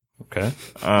 2. Okay.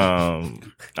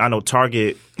 I know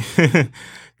Target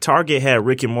had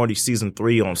Rick and Morty season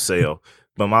 3 on sale.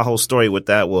 But my whole story with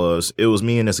that was, it was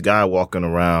me and this guy walking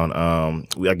around.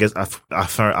 I guess I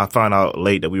found out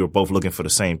late that we were both looking for the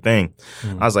same thing.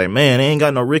 I was like, man, they ain't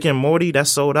got no Rick and Morty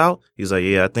that's sold out. He's like,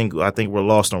 yeah, I think we're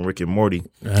lost on Rick and Morty.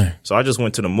 So I just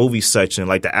went to the movie section,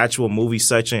 like the actual movie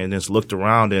section, and just looked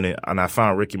around in it, and I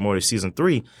found Rick and Morty season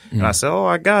 3. And I said, oh,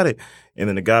 I got it. And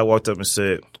then the guy walked up and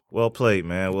said, well played,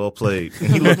 man. Well played.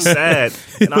 And he looked sad.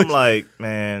 And I'm like,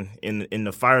 man, in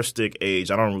the Fire Stick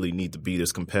age, I don't really need to be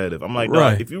this competitive. I'm like, no,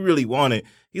 if you really want it.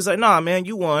 He's like, nah, man,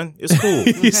 you won. It's cool.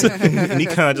 And he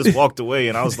kind of just walked away.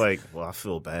 And I was like, well, I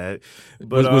feel bad.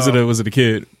 But was it a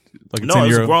kid? Like no, it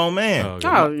was a grown man.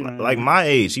 Oh, like my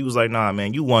age. He was like, nah,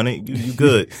 man, you won it. You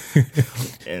good.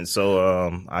 And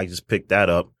so I just picked that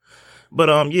up.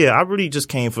 But yeah, I really just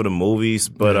came for the movies,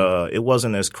 but it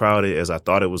wasn't as crowded as I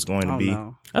thought it was going to be.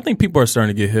 No. I think people are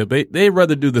starting to get hip. They'd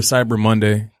rather do the Cyber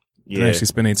Monday than actually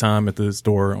spending time at the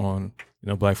store on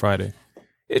Black Friday.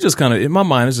 It just kind of, in my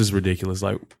mind, it's just ridiculous.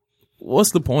 Like,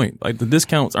 what's the point? Like, the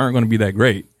discounts aren't going to be that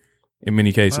great in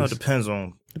many cases. Well, it depends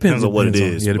on what it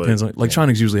is. Yeah, it depends on.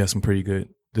 Electronics usually has some pretty good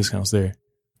discounts there.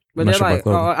 But they're like,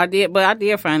 I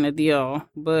did find a deal,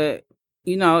 but.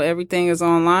 Everything is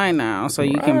online now, so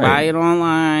you can buy it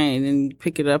online and then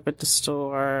pick it up at the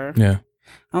store. Yeah.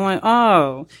 I'm like,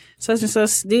 oh, such and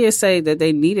such did say that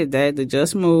they needed that. They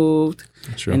just moved,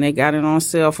 and they got it on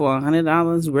sale for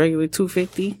 $100, regularly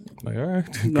 $250. Like, all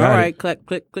right, all right, click.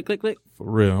 For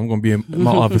real, I'm gonna be in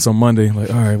my office on Monday.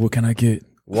 Like, all right, what can I get?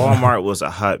 Walmart was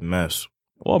a hot mess.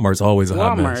 Walmart's always a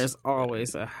hot mess. Walmart is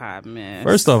always a hot mess.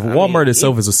 First off, Walmart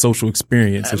itself is a social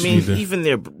experience. Even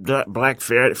their Black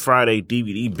Friday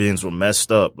DVD bins were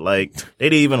messed up. Like, they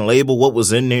didn't even label what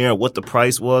was in there, what the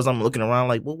price was. I'm looking around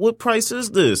like, well, what price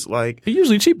is this? Like, it's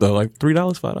usually cheap though, like $3,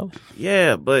 $5.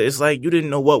 Yeah, but it's like you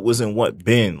didn't know what was in what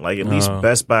bin. Like, at least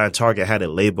Best Buy and Target had it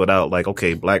labeled out. Like,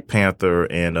 okay, Black Panther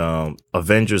and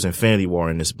Avengers: Infinity War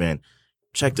in this bin.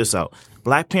 Check this out.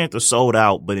 Black Panther sold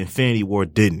out, but Infinity War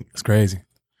didn't. It's crazy.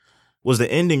 Was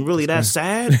the ending really that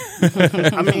sad?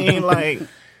 I mean, like,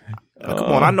 come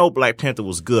on. I know Black Panther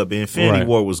was good, but Infinity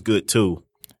War was good too.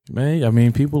 Man, I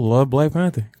mean, people love Black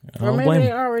Panther. I don't blame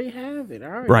they already have it.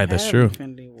 That's true.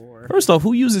 Infinity War. First off,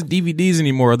 who uses DVDs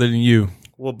anymore other than you?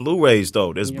 Well, Blu-rays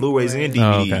though. There's Blu-rays and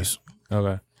DVDs. Oh,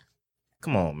 okay.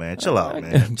 Come on, man. Chill out,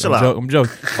 man. Chill out. I'm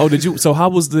joking. Oh, did you? So how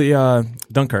was the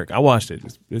Dunkirk? I watched it.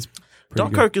 It's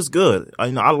Dunkirk is good. I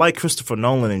like Christopher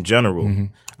Nolan in general. Mm-hmm.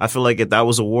 I feel like if that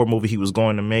was a war movie he was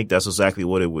going to make, that's exactly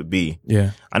what it would be.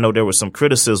 Yeah. I know there was some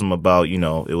criticism about,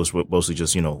 it was mostly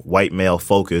just, white male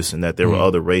focus and that there were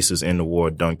other races in the war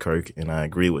of Dunkirk, and I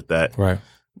agree with that. Right.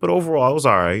 But overall, it was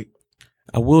all right.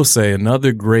 I will say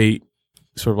another great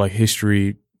sort of like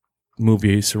history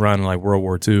movie surrounding like World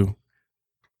War II,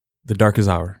 The Darkest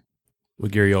Hour.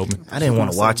 With Gary Oldman. I didn't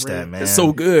want to watch that, man. It's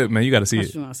so good, man. You got to see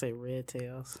it. You want to say Red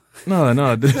Tails?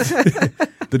 No.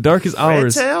 The Darkest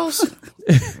Hours. Red Tails?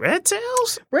 Red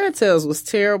Tails? Red Tails was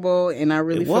terrible, and I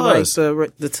really feel like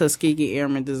the Tuskegee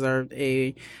Airmen deserved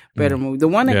a better movie. The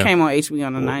one that came on HBO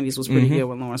in the 90s was pretty good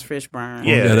with Lawrence Fishburne.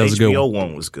 Yeah, that was a good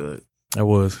one was good. That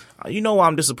was. You know why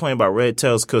I'm disappointed about Red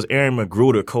Tails? Because Aaron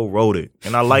McGruder co-wrote it,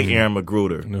 and I like Aaron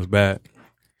McGruder. And it was bad.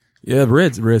 Yeah,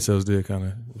 Red Tails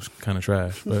was kind of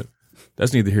trash, but.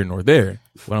 That's neither here nor there.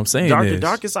 What I'm saying is, The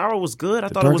Darkest Hour was good. I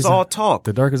thought it was all talk.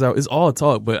 The Darkest Hour is all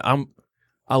talk, but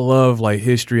I love like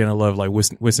history and I love like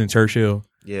Winston Churchill.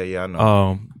 Yeah, I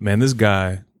know. Man, this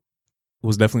guy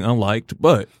was definitely unliked,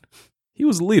 but he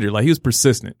was a leader. Like, he was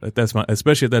persistent. Like,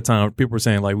 especially at that time, people were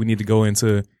saying like we need to go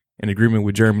into an agreement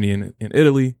with Germany and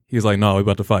Italy. He was like, no, we're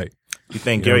about to fight. You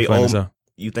think Gary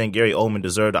Oldman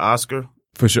deserved the Oscar?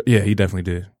 For sure. Yeah, he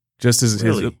definitely did. Just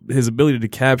his ability to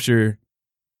capture.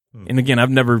 And again, I've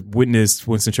never witnessed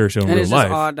Winston Churchill in real life. And it's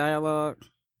just all dialogue?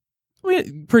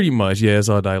 Pretty much, yeah. It's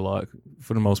all dialogue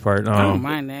for the most part. I don't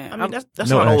mind that. I mean, that's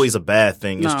not always a bad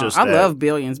thing. No, it's just I love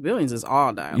Billions. Billions is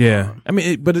all dialogue. Yeah. I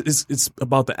mean, but it's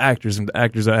about the actors, and the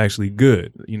actors are actually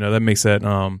good. That makes that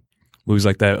movies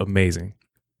like that amazing.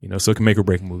 So it can make or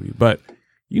break a movie. But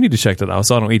you need to check that out. I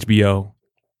saw it on HBO,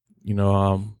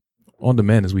 on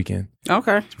demand this weekend.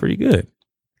 Okay. It's pretty good.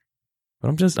 But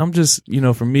I'm just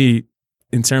for me,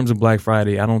 in terms of Black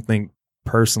Friday, I don't think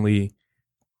personally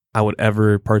I would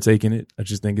ever partake in it. I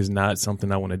just think it's not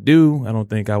something I want to do. I don't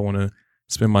think I want to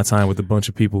spend my time with a bunch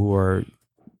of people who are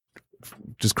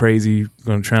just crazy,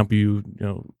 going to trample you,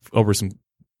 over some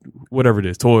whatever it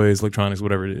is, toys, electronics,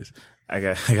 whatever it is. I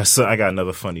got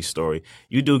another funny story.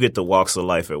 You do get the walks of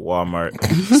life at Walmart.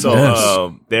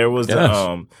 So there was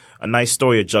a nice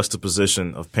story of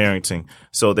juxtaposition of parenting.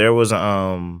 So there was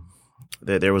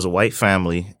there was a white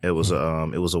family. It was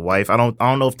a wife. I don't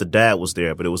know if the dad was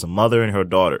there, but it was a mother and her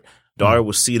daughter. Daughter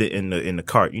was seated in the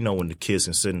cart. You know when the kids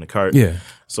can sit in the cart. Yeah.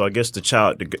 So I guess the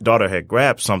daughter had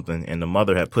grabbed something and the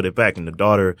mother had put it back, and the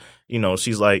daughter,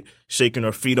 she's like shaking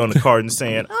her feet on the cart and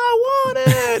saying, "I want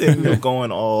it," and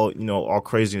going all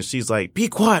crazy. And she's like, "Be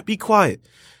quiet, be quiet."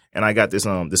 And I got this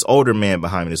older man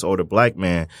behind me, this older black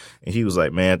man, and he was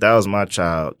like, "Man, that was my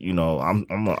child.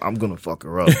 I'm gonna fuck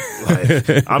her up.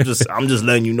 Like, I'm just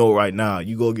letting you know right now.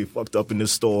 You go get fucked up in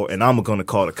this store, and I'm gonna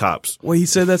call the cops." Well, he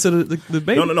said that to the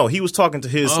baby. No. He was talking to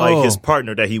his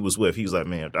partner that he was with. He was like,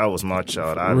 "Man, that was my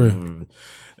child."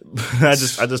 I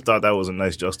just thought that was a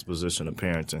nice juxtaposition of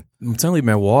parenting. I'm telling you,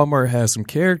 man, Walmart has some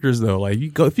characters though. Like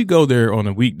if you go there on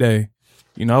a weekday.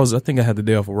 I think I had the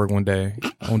day off of work one day.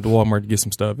 I went to Walmart to get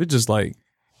some stuff. It's just like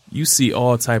you see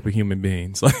all type of human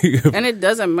beings. Like, and it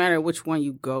doesn't matter which one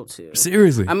you go to.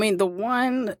 Seriously. I mean, the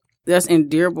one that's in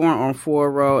Dearborn on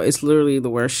Ford Road is literally the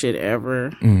worst shit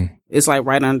ever. It's like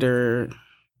right under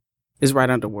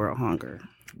World Hunger.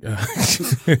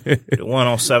 The one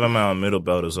on 7 Mile Middle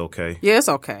Belt is okay. Yeah, it's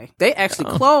okay. They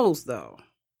actually closed though.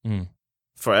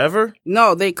 Forever?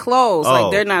 No, they close.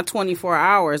 Like they're not 24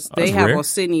 hours. They have weird. a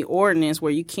Sydney ordinance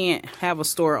where you can't have a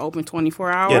store open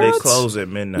 24 hours. Yeah, they close at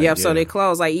midnight. Yep, so they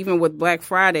close. Like even with Black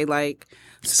Friday, like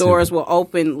stores will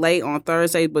open late on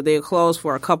Thursday, but they'll close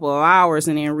for a couple of hours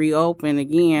and then reopen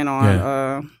again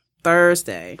on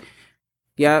Thursday.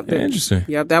 Yep. Interesting.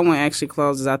 Yep, that one actually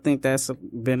closes. I think that's a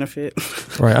benefit.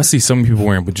 Right. I see some people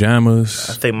wearing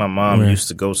pajamas. I think my mom used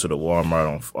to go to the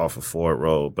Walmart off of Ford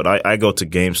Road, but I go to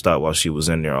GameStop while she was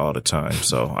in there all the time,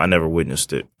 so I never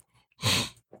witnessed it.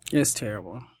 It's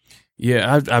terrible.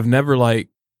 Yeah, I've never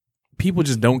people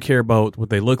just don't care about what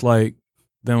they look like.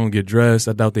 They don't get dressed.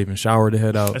 I doubt they even shower to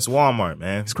head out. It's Walmart,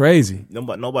 man. It's crazy.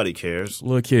 Nobody cares.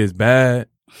 Little kids bad.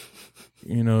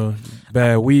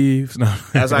 Bad weaves. No.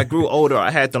 As I grew older,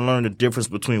 I had to learn the difference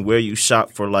between where you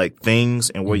shop for things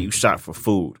and where you shop for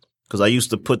food. Because I used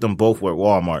to put them both with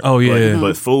Walmart. Oh, yeah.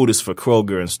 But food is for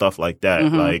Kroger and stuff like that.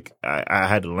 Like, I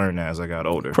had to learn that as I got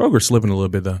older. Kroger's slipping a little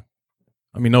bit, though.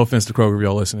 I mean, no offense to Kroger if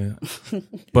y'all listening.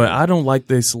 But I don't like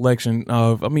the selection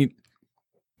of,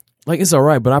 it's all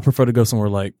right, but I prefer to go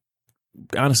somewhere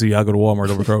honestly, I go to Walmart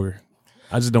over Kroger.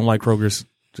 I just don't like Kroger's.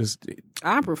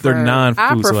 I prefer their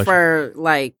non-food selection.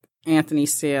 Like Anthony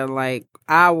said,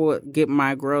 I would get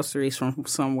my groceries from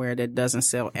somewhere that doesn't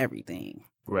sell everything.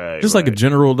 Right. Just like a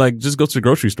general, just go to the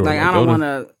grocery store. I don't want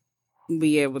to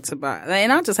be able to buy.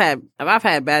 And I've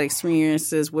had bad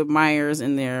experiences with Myers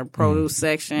in their produce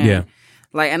section. Yeah.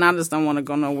 And I just don't want to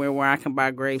go nowhere where I can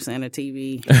buy grapes and a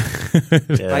TV.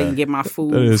 And get my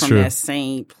food from that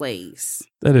same place.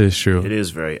 That is true. It is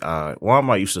very odd.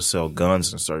 Walmart used to sell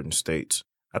guns in certain states.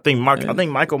 I think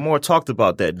Michael Moore talked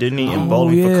about that, didn't he? In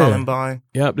Bowling for Columbine.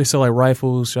 Yep, they sell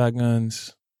rifles,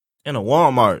 shotguns in a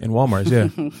Walmart. In Walmarts, yeah.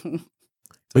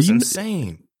 It's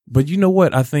insane. But you know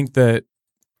what? I think that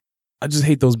I just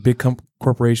hate those big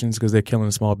corporations because they're killing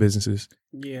the small businesses.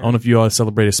 Yeah. I don't know if you all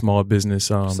celebrated small business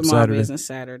Saturday. Business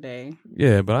Saturday.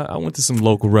 Yeah, but I went to some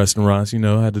local restaurants. I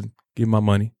had to give my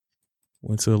money.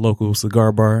 Went to a local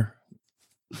cigar bar.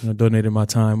 Donated my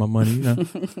time, my money.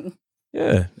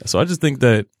 Yeah. So I just think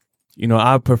that,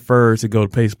 I prefer to go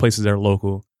to places that are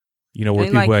local, where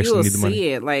people actually need the money. See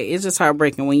it. It's just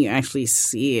heartbreaking when you actually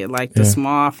see it. The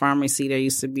small pharmacy that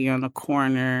used to be on the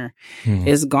corner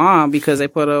is gone because they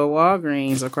put a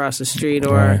Walgreens across the street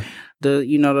or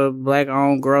the black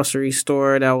owned grocery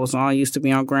store that used to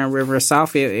be on Grand River,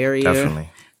 Southfield area. Definitely.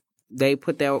 They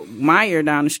put that Meijer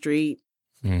down the street.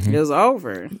 It was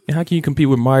over. And how can you compete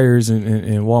with Myers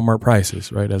and Walmart prices,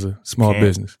 right, as a small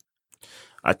business?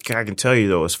 I can tell you,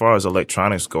 though, as far as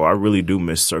electronics go, I really do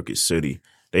miss Circuit City.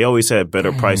 They always had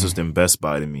better prices than Best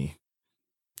Buy to me.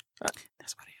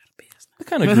 That's why they out of business. I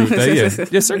kind of agree with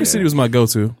that, yeah. Circuit City was my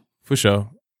go-to, for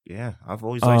sure. Yeah, I've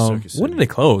always liked Circuit City. When did they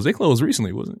close? They closed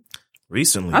recently, wasn't it?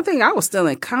 Recently. I think I was still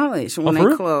in college when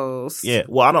they closed. Yeah,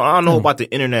 well, I don't know about the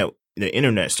internet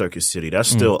Circuit City. That's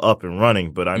still up and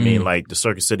running, but I mean, the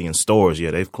Circuit City in stores,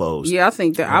 they've closed. Yeah, I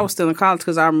think that I was still in college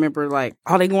because I remember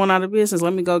they going out of business.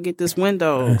 Let me go get this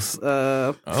Windows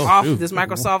Office, this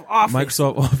Microsoft Office.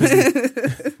 Microsoft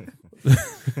Office.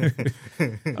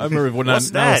 I remember when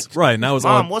what's that? Now it's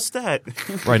Mom, what's that?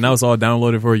 Right, now it's all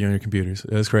downloaded for you on your computers.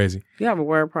 That's crazy. You have a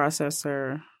word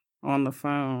processor on the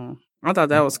phone. I thought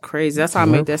that was crazy. That's how I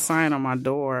made that sign on my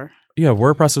door. You have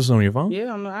word processor on your phone?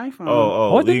 Yeah, on the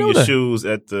iPhone. Leave your shoes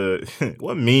at the...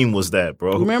 What meme was that,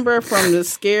 bro? Remember from the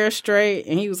Scare Straight?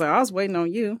 And he was like, I was waiting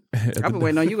on you. I've been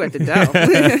waiting on you at the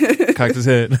door. Cocked his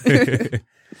head.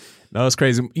 No, it's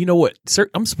crazy. You know what?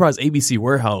 I'm surprised ABC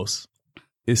Warehouse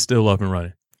is still up and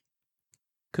running.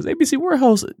 Because ABC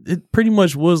Warehouse, it pretty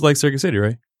much was like Circuit City,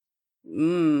 right?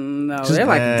 No, they're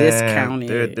like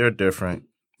discounted. They're different.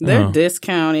 They're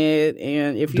discounted,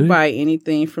 and if you buy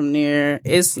anything from there,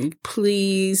 it's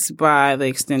please buy the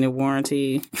extended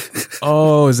warranty.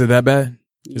 Oh, is it that bad?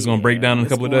 It's gonna break down in a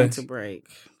couple of days. It's going to break,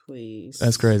 please.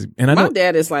 That's crazy. And I know my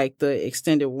dad is like the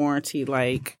extended warranty,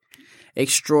 like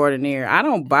extraordinaire. I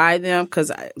don't buy them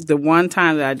because the one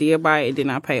time that I did buy it did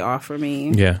not pay off for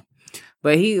me. Yeah.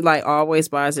 But he like always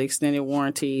buys extended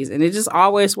warranties, and it just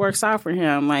always works out for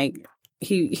him. Like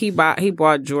he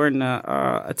bought Jordan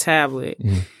a tablet,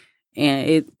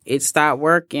 and it stopped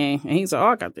working, and he's like, "Oh,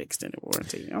 I got the extended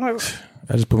warranty." I'm like,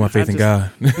 I just put my faith in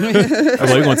God. I was like,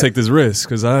 "We're gonna take this risk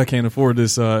because I can't afford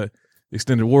this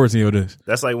extended warranty or this."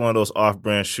 That's like one of those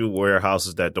off-brand shoe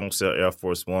warehouses that don't sell Air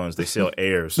Force Ones; they sell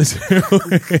Airs.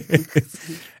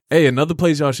 Hey, another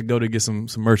place y'all should go to get some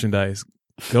merchandise.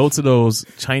 Go to those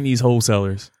Chinese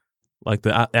wholesalers, like the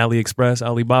AliExpress,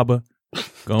 Alibaba.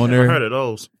 Go in there. Never heard of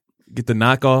those. Get the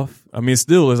knockoff. I mean, it's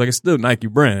still Nike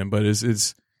brand, but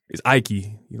it's Ike,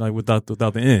 like without the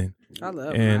N. I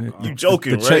love and knockoff. You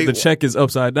joking, the right? The check is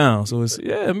upside down, so it's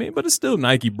but it's still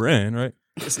Nike brand, right?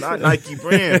 It's not Nike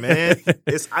brand, man.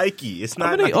 It's Ike. It's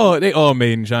not. I mean, they all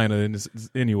made in China, and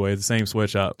anyway, the same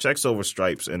sweatshop. Checks over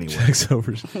stripes, anyway. Checks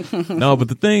over. No, but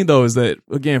the thing though is that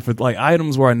again, for like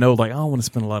items where I know like I don't want to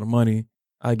spend a lot of money,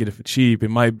 I get it for cheap. It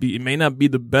may not be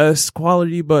the best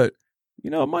quality, but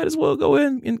I might as well go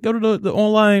in and go to the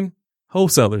online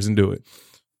wholesalers and do it.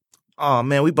 Oh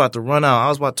man, we about to run out. I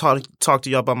was about to talk to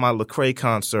y'all about my Lecrae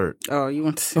concert. Oh, you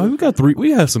want to see? Oh, we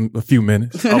have a few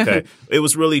minutes. Okay, it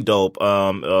was really dope.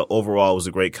 Overall, it was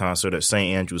a great concert at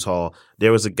St. Andrews Hall.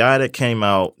 There was a guy that came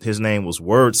out. His name was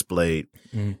Wordsplayed.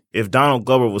 If Donald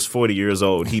Glover was 40 years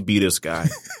old, he'd be this guy.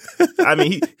 I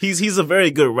mean, he's a very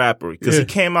good rapper because he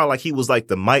came out like he was like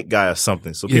the mic guy or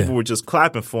something. So people were just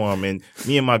clapping for him, and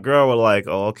me and my girl were like,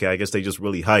 "Oh, okay, I guess they just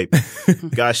really hype."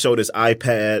 Guy showed his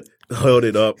iPad, held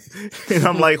it up, and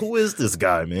I'm like, "Who is this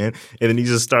guy, man?" And then he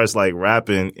just starts like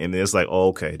rapping, and it's like, "Oh,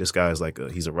 okay, this guy is like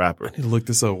he's a rapper." I need to look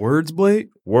this up.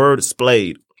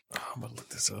 Wordsplayed. I'm gonna look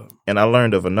this up. And I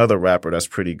learned of another rapper that's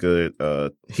pretty good.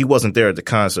 He wasn't there at the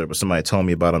concert, but somebody told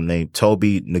me about him named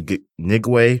Toby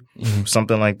Nigwe,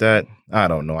 something like that. I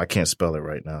don't know. I can't spell it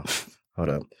right now. Hold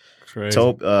up.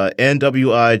 Nwigwe.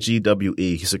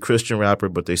 He's a Christian rapper,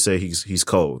 but they say he's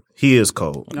cold. He is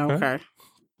cold. Okay.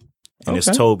 And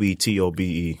it's Toby,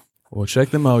 Tobe. Well, check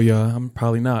them out, y'all. I'm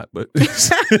probably not, but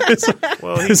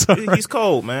well, he's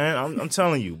cold, man. I'm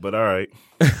telling you. But all right.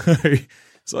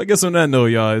 So I guess on that note,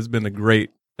 y'all, it's been a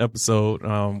great episode.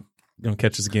 Gonna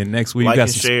catch us again next week. Like we got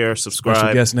and share, subscribe.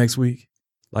 Special guests next week.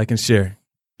 Like and share.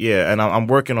 Yeah, and I'm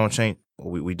working on change.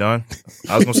 We done?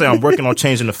 I was gonna say I'm working on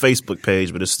changing the Facebook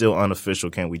page, but it's still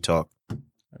unofficial. Can we talk?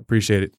 Appreciate it.